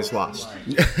always lost.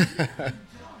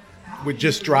 Would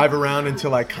just drive around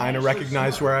until I kind of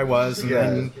recognized where I was, and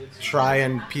then try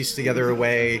and piece together a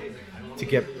way to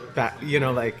get back. You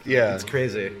know, like it's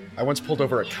crazy. I once pulled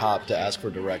over a cop to ask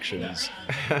for directions.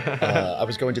 I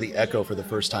was going to the Echo for the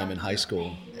first time in high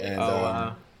school, and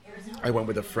I went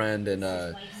with a friend. And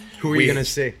who were you gonna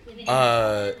see?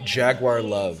 Jaguar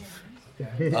Love.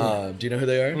 Do you know who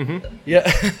they are? Mm-hmm.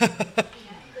 Yeah.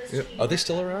 Are they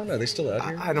still around? Are they still out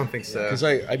here? I don't think so. Because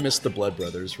I missed the Blood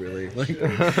Brothers, really. Like,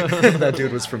 that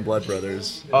dude was from Blood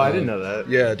Brothers. Oh, I didn't know that.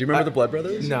 Yeah, do you remember the Blood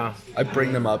Brothers? No. I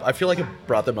bring them up. I feel like I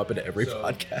brought them up in every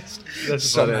podcast. That's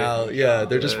somehow. funny. Yeah,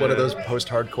 they're just one of those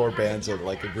post-hardcore bands that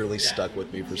like have really stuck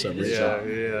with me for some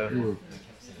reason. Yeah.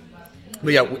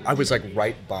 But yeah, I was like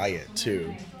right by it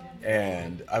too.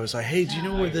 And I was like, hey, do you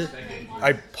know where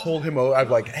I pull him over. I'm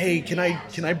like, hey, can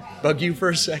I bug you for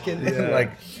a second? Yeah. And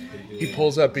like, he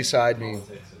pulls up beside me,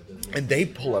 and they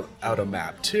pull out a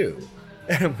map too.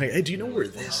 And I'm like, hey, do you know where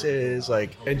this is?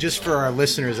 Like, and just for our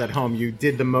listeners at home, you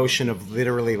did the motion of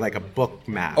literally like a book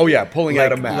map. Oh yeah, pulling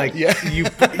out a map. Like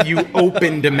you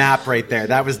opened a map right there.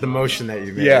 That was the motion that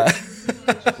you made. Yeah.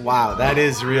 Wow, that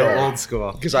is real old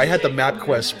school. Because I had the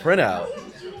MapQuest printout,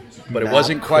 but it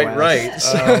wasn't quite right.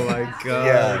 So, oh my god.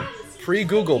 Yeah.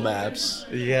 Pre-Google Maps.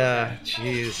 Yeah,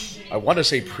 jeez. I want to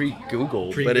say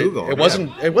pre-Google, Pre-Google, but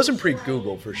it wasn't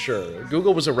pre-Google for sure.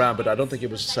 Google was around, but I don't think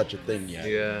it was such a thing yet.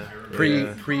 Yeah. Pre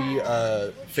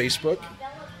Facebook,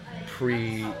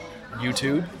 pre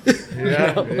YouTube.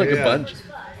 Yeah, a bunch.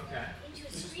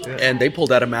 Yeah. And they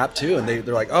pulled out a map too, and they're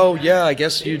like, "Oh yeah, I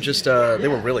guess you just." They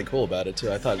were really cool about it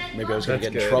too. I thought maybe I was going to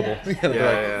get in trouble.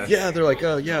 They're like,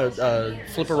 "Oh yeah,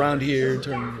 flip around here,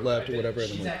 turn left or whatever."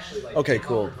 And I'm like, "Okay,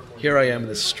 cool. Here I am in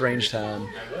this strange town.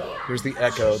 Here's the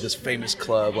Echo, this famous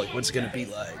club. Like, what's it going to be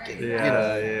like?" And,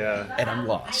 and I'm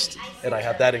lost, and I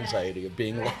have that anxiety of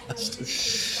being lost.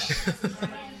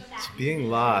 It's being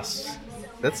lost.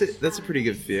 That's a pretty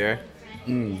good fear.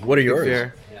 What are yours?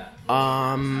 Fear.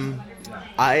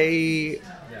 I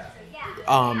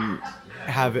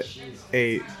have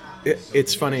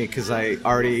it's funny because I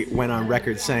already went on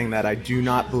record saying that I do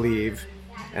not believe,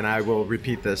 and I will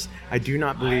repeat this, I do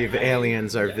not believe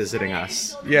aliens are visiting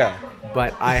us. Yeah.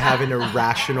 But I have an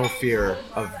irrational fear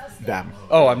of them.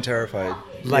 Oh, I'm terrified.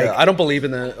 Like, I don't believe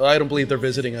I don't believe they're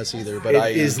visiting us either, but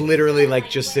it is literally like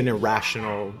just an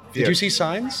irrational fear. Did you see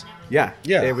Signs? Yeah.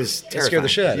 It was terrifying. It scared the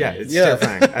shit out of me. Yeah, it's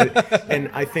terrifying.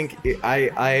 And I think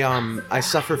I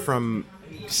suffer from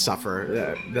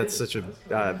that's such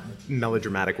a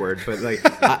melodramatic word, but like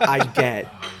I get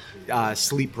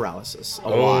sleep paralysis a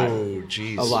lot. Oh,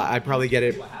 jeez. A lot. I probably get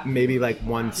it maybe like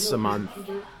once a month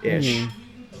ish.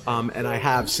 And I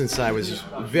have since I was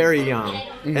very young.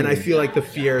 And I feel like the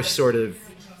fear sort of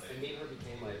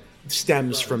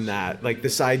stems from that. Like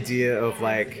this idea of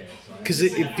like, because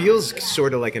it feels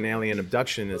sort of like an alien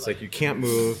abduction. It's like you can't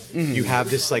move. You have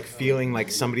this like feeling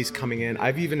like somebody's coming in.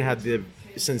 I've even had the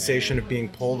sensation of being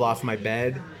pulled off my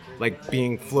bed, like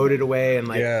being floated away and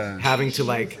like having to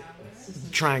like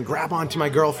try and grab onto my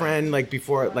girlfriend like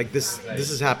before. Like this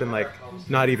has happened like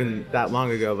not even that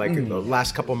long ago. Like in the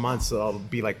last couple months, I'll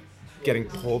be like getting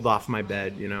pulled off my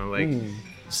bed, you know, like.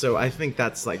 So I think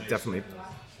that's like definitely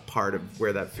part of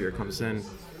where that fear comes in.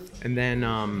 And then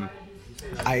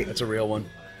that's a real one.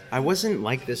 I wasn't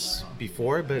like this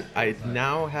before, but I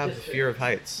now have the fear of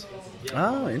heights.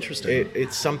 Oh, interesting.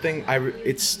 It's something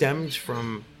it stemmed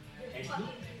from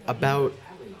about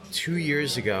 2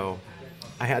 years ago.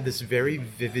 I had this very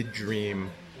vivid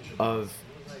dream of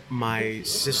my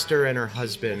sister and her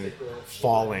husband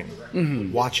falling,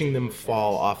 watching them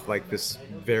fall off like this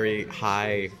very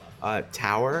high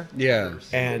tower. Yeah.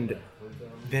 And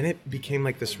then it became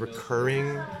like this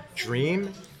recurring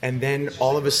dream, and then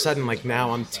all of a sudden, like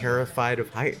now, I'm terrified of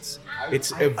heights.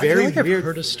 It's a very I feel like weird. I've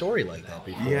heard a story like that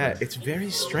before. Yeah, it's very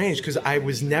strange because I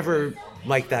was never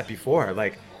like that before.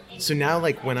 Like So now,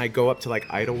 like, when I go up to, like,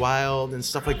 Idlewild and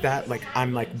stuff like that, like,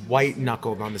 I'm, like,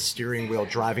 white-knuckled on the steering wheel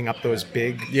driving up those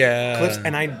big cliffs.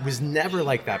 And I was never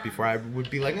like that before. I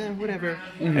would be like, whatever.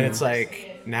 Mm-hmm. And it's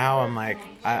like, now I'm like,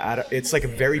 it's like a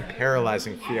very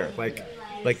paralyzing fear. Like,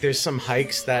 there's some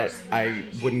hikes that I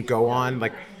wouldn't go on.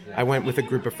 Like, I went with a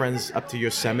group of friends up to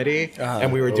Yosemite,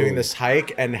 and we were doing this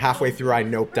hike, and halfway through, I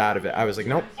noped out of it. I was like,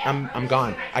 nope, I'm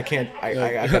gone. I can't,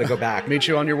 I gotta go back. Meet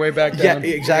you on your way back down? Yeah,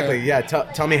 exactly, yeah.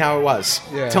 Tell me how it was.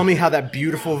 Yeah. Tell me how that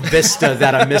beautiful vista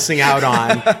that I'm missing out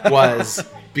on was,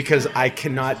 because I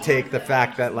cannot take the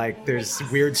fact that, like, there's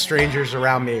weird strangers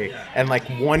around me, and, like,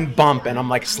 one bump, and I'm,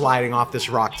 like, sliding off this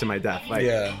rock to my death. Like,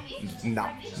 no.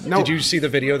 Did you see the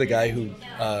video of the guy who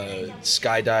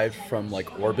skydived from,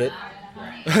 like, orbit?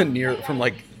 From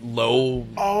like low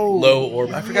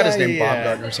orbit. I forgot his name,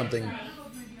 Baumgartner or something.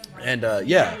 And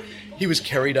he was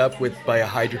carried up by a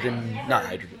helium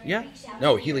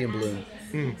balloon,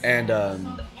 and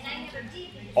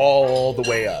all the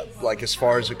way up, like as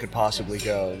far as it could possibly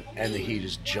go, and he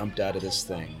just jumped out of this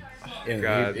thing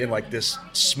in like this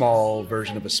small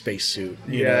version of a spacesuit.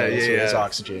 You know, so it has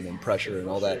oxygen and pressure and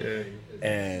all that,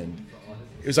 and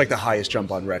it was like the highest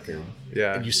jump on record.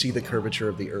 Yeah, and you see the curvature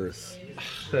of the Earth.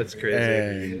 That's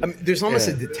crazy. There's almost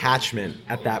a detachment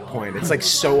at that point. It's like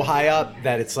so high up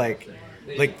that it's like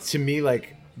to me,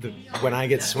 like when I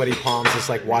get sweaty palms, it's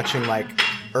like watching like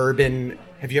urban.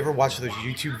 Have you ever watched those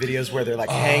YouTube videos where they're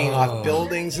like hanging off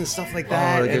buildings and stuff like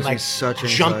that, and like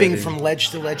jumping from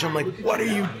ledge to ledge? I'm like, what are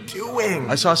you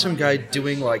doing? I saw some guy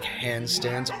doing like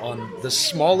handstands on the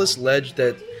smallest ledge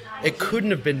that it couldn't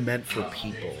have been meant for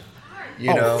people.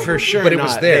 You know, for sure, but it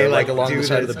was there, like along the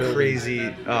side of the building.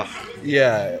 Crazy,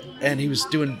 yeah. And he was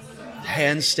doing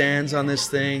handstands on this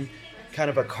thing, kind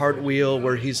of a cartwheel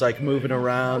where he's like moving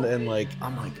around, and like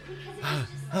I'm like,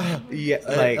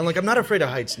 and like I'm not afraid of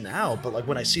heights now, but like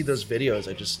when I see those videos,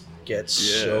 I just get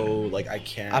so like I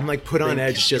can't. I'm like put on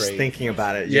edge just thinking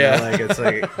about it. You know? Like it's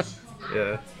like,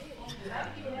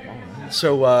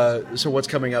 So what's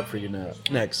coming up for you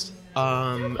next?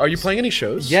 Are you playing any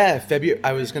shows? Yeah,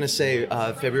 I was gonna say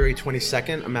February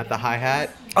 22nd. I'm at the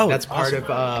Hi-Hat. Oh, that's part of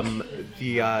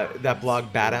the that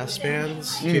blog Badass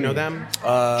Bands. Do you know them?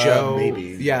 Joe,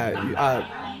 maybe. Yeah,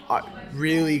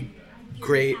 really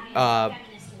great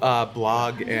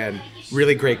blog and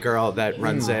really great girl that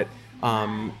runs it.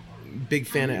 Big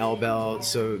fan of Elle Bell,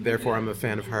 so therefore I'm a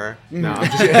fan of her. No, I'm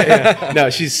just, no,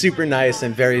 she's super nice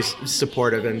and very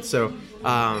supportive, and so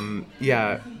I'm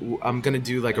gonna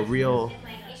do like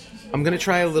I'm gonna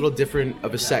try a little different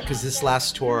of a set, because this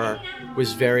last tour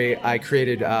was I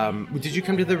created. Did you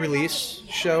come to the release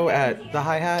show at the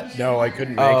Hi-Hat? No, I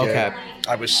couldn't make it.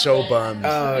 I was so bummed.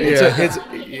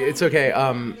 It's okay.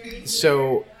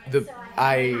 So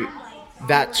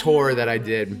that tour that I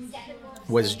did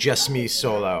was just me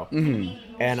solo,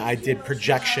 and I did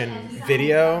projection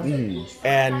video,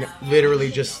 and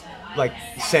literally just like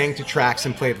sang to tracks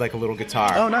and played like a little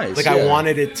guitar. Oh, nice! Like I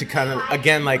wanted it to kind of,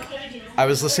 again, like I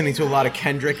was listening to a lot of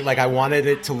Kendrick. Like I wanted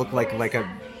it to look like a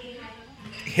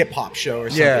hip hop show or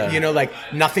something. Yeah. You know, like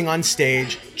nothing on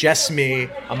stage, just me,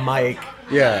 a mic.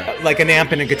 Yeah. Like an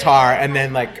amp and a guitar, and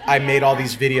then like I made all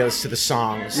these videos to the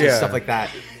songs and stuff like that.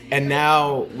 And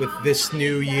now with this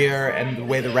new year and the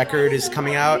way the record is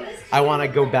coming out, I want to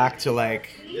go back to like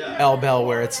Elle Bell,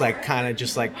 where it's like kind of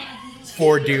just like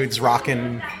 4 dudes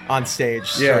rocking on stage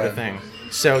sort of thing.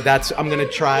 So I'm going to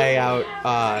try out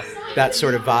that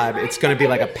sort of vibe. It's going to be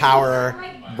like a power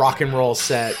rock and roll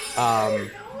set.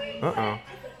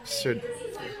 So,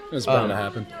 it's bound to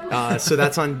happen. So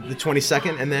that's on the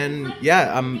 22nd. And then,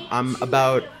 I'm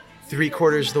about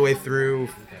 3/4 of the way through.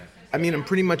 I mean, I'm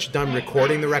pretty much done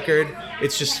recording the record.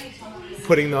 It's just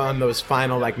putting on those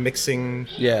final like mixing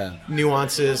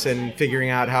nuances and figuring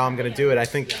out how I'm going to do it. I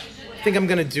think I'm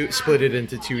going to split it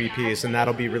into 2 EPs, and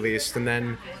that'll be released. And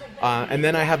then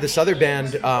I have this other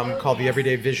band called the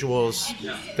Everyday Visuals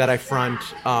that I front,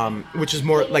 which is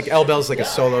more like Elle Bell's like a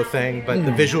solo thing, but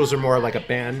the visuals are more like a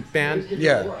band.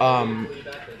 Yeah.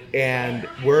 And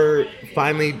we're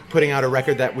finally putting out a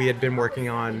record that we had been working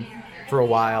on for a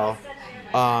while.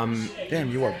 Damn,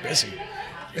 you are busy.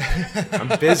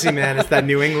 I'm busy, man. It's that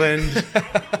New England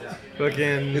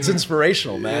fucking. It's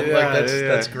inspirational, man. Yeah, like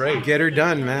that's great. Get her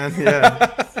done, man.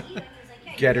 Yeah.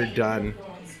 Get her done.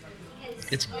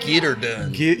 It's get her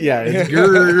done. It's get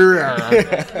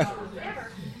her.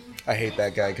 I hate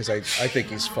that guy because I think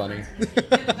he's funny.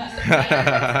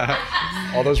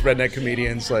 All those redneck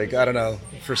comedians, like, I don't know,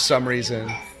 for some reason.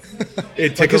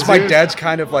 Because my dad's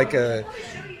kind of like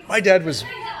my dad was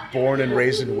born and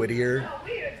raised in Whittier,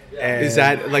 And is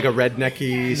that like a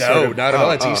rednecky? No, not at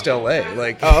all. It's East LA.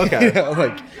 Like, oh, okay.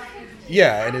 Like,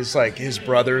 yeah, and it's like his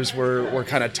brothers were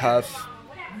kind of tough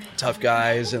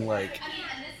guys, and like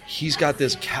he's got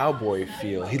this cowboy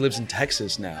feel. He lives in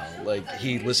Texas now. Like,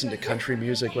 he listened to country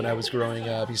music when I was growing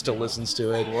up. He still listens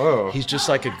to it. Whoa. He's just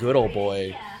like a good old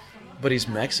boy, but he's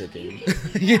Mexican.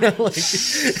 You know, like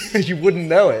you wouldn't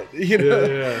know it. You know.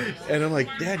 Yeah. And I'm like,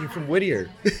 Dad, you're from Whittier.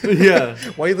 Yeah.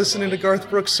 Why are you listening to Garth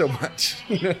Brooks so much?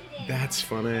 You know? That's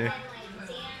funny.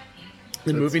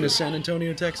 Then moving to San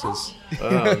Antonio, Texas.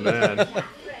 Oh man.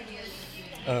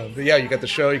 But yeah, you got the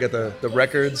show, you got the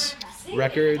records.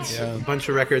 A bunch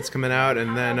of records coming out,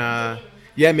 and then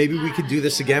maybe we could do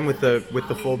this again with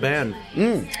the full band.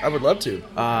 I would love to.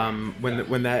 When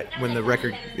the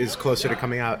record is closer to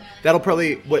coming out, that'll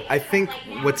probably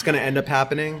what's going to end up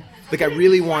happening. Like, I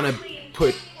really want to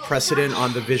put precedent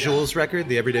on the Visuals record,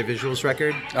 the Everyday Visuals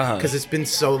record, because it's been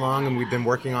so long and we've been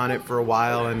working on it for a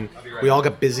while, and we all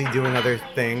got busy doing other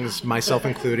things, myself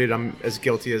included. I'm as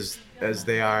guilty as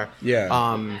they are.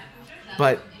 Yeah.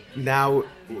 But now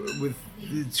with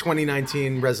the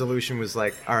 2019 resolution was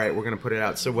like, all right, we're going to put it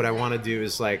out. So what I want to do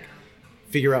is like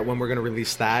figure out when we're going to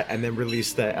release that, and then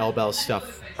release the L Bell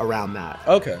stuff around that.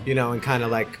 Okay. You know, and kind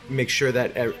of like make sure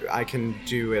that I can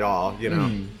do it all, you know.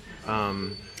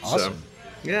 Awesome. So,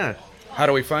 yeah. How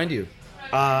do we find you?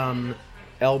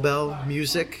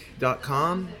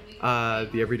 lbellmusic.com,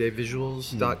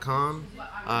 theeverydayvisuals.com.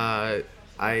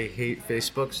 I hate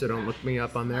Facebook, so don't look me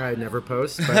up on there. I never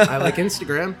post, but I like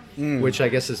Instagram, which I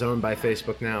guess is owned by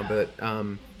Facebook now. But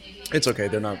it's okay.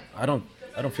 They're not. I don't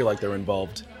feel like they're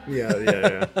involved.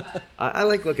 Yeah. I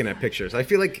like looking at pictures. I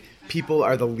feel like people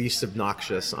are the least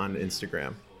obnoxious on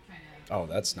Instagram. Oh,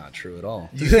 that's not true at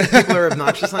all. Do you think people are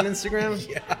obnoxious on Instagram?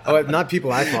 Yeah. Oh, not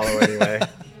people I follow anyway.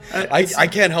 I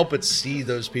can't help but see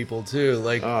those people too.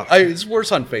 Like, it's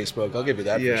worse on Facebook. I'll give you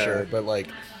that for sure. But like,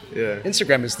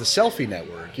 Instagram is the selfie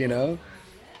network, you know?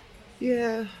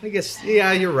 Yeah, I guess.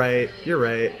 Yeah, you're right.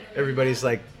 Everybody's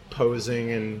like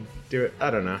posing and do it. I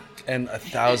don't know. And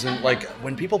 1,000, like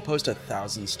when people post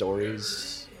 1,000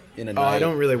 stories in a night. I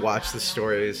don't really watch the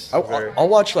stories. I'll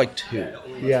watch like 2.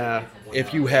 Yeah.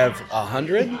 If you have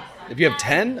 100, if you have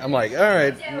 10, I'm like, all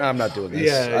right, no, I'm not doing this.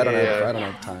 Yeah, I don't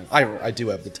have time. I do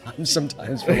have the time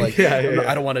sometimes, but like,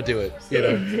 I don't want to do it. You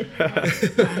know.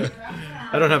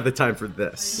 I don't have the time for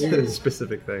this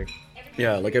specific thing.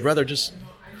 Yeah, like I'd rather just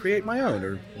create my own,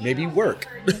 or maybe work.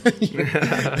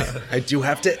 I do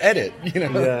have to edit, you know.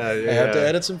 I have to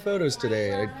edit some photos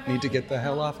today. I need to get the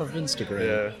hell off of Instagram.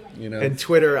 Yeah. You know. And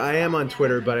Twitter, I am on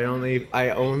Twitter, but I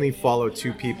only follow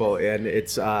 2 people, and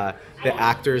it's the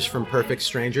actors from Perfect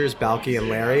Strangers, Balky and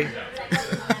Larry.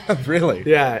 Really?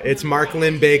 Yeah, it's Mark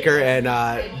Lynn Baker and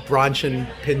Bronchen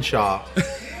Pinshaw.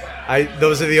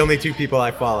 Those are the only 2 people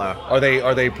I follow. Are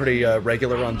they pretty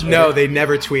regular on Twitter? No, they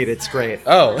never tweet. It's great.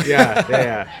 Oh.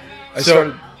 Yeah.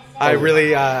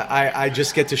 I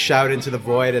just get to shout into the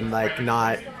void and like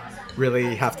not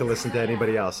really have to listen to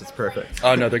anybody else. It's perfect.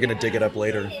 Oh no, they're gonna dig it up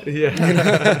later. Yeah.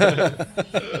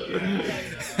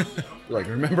 Like,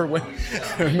 remember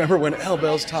when L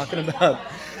Bell's talking about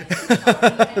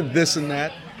this and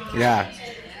that? Yeah.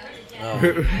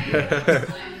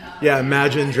 Yeah,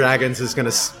 Imagine Dragons is going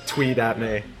to tweet at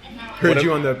me. Heard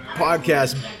you on the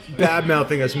podcast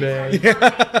bad-mouthing us, man.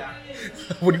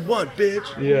 What do you want, bitch?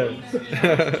 Yeah.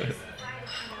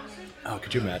 Oh,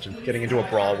 could you imagine getting into a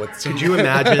brawl with some... Could you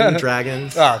imagine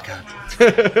Dragons? Oh, God.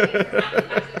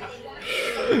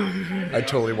 I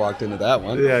totally walked into that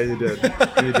one. Yeah, you did.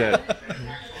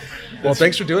 Well,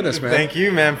 thanks for doing this, man. Thank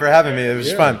you, man, for having me. It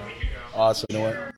was fun. Awesome. You know what?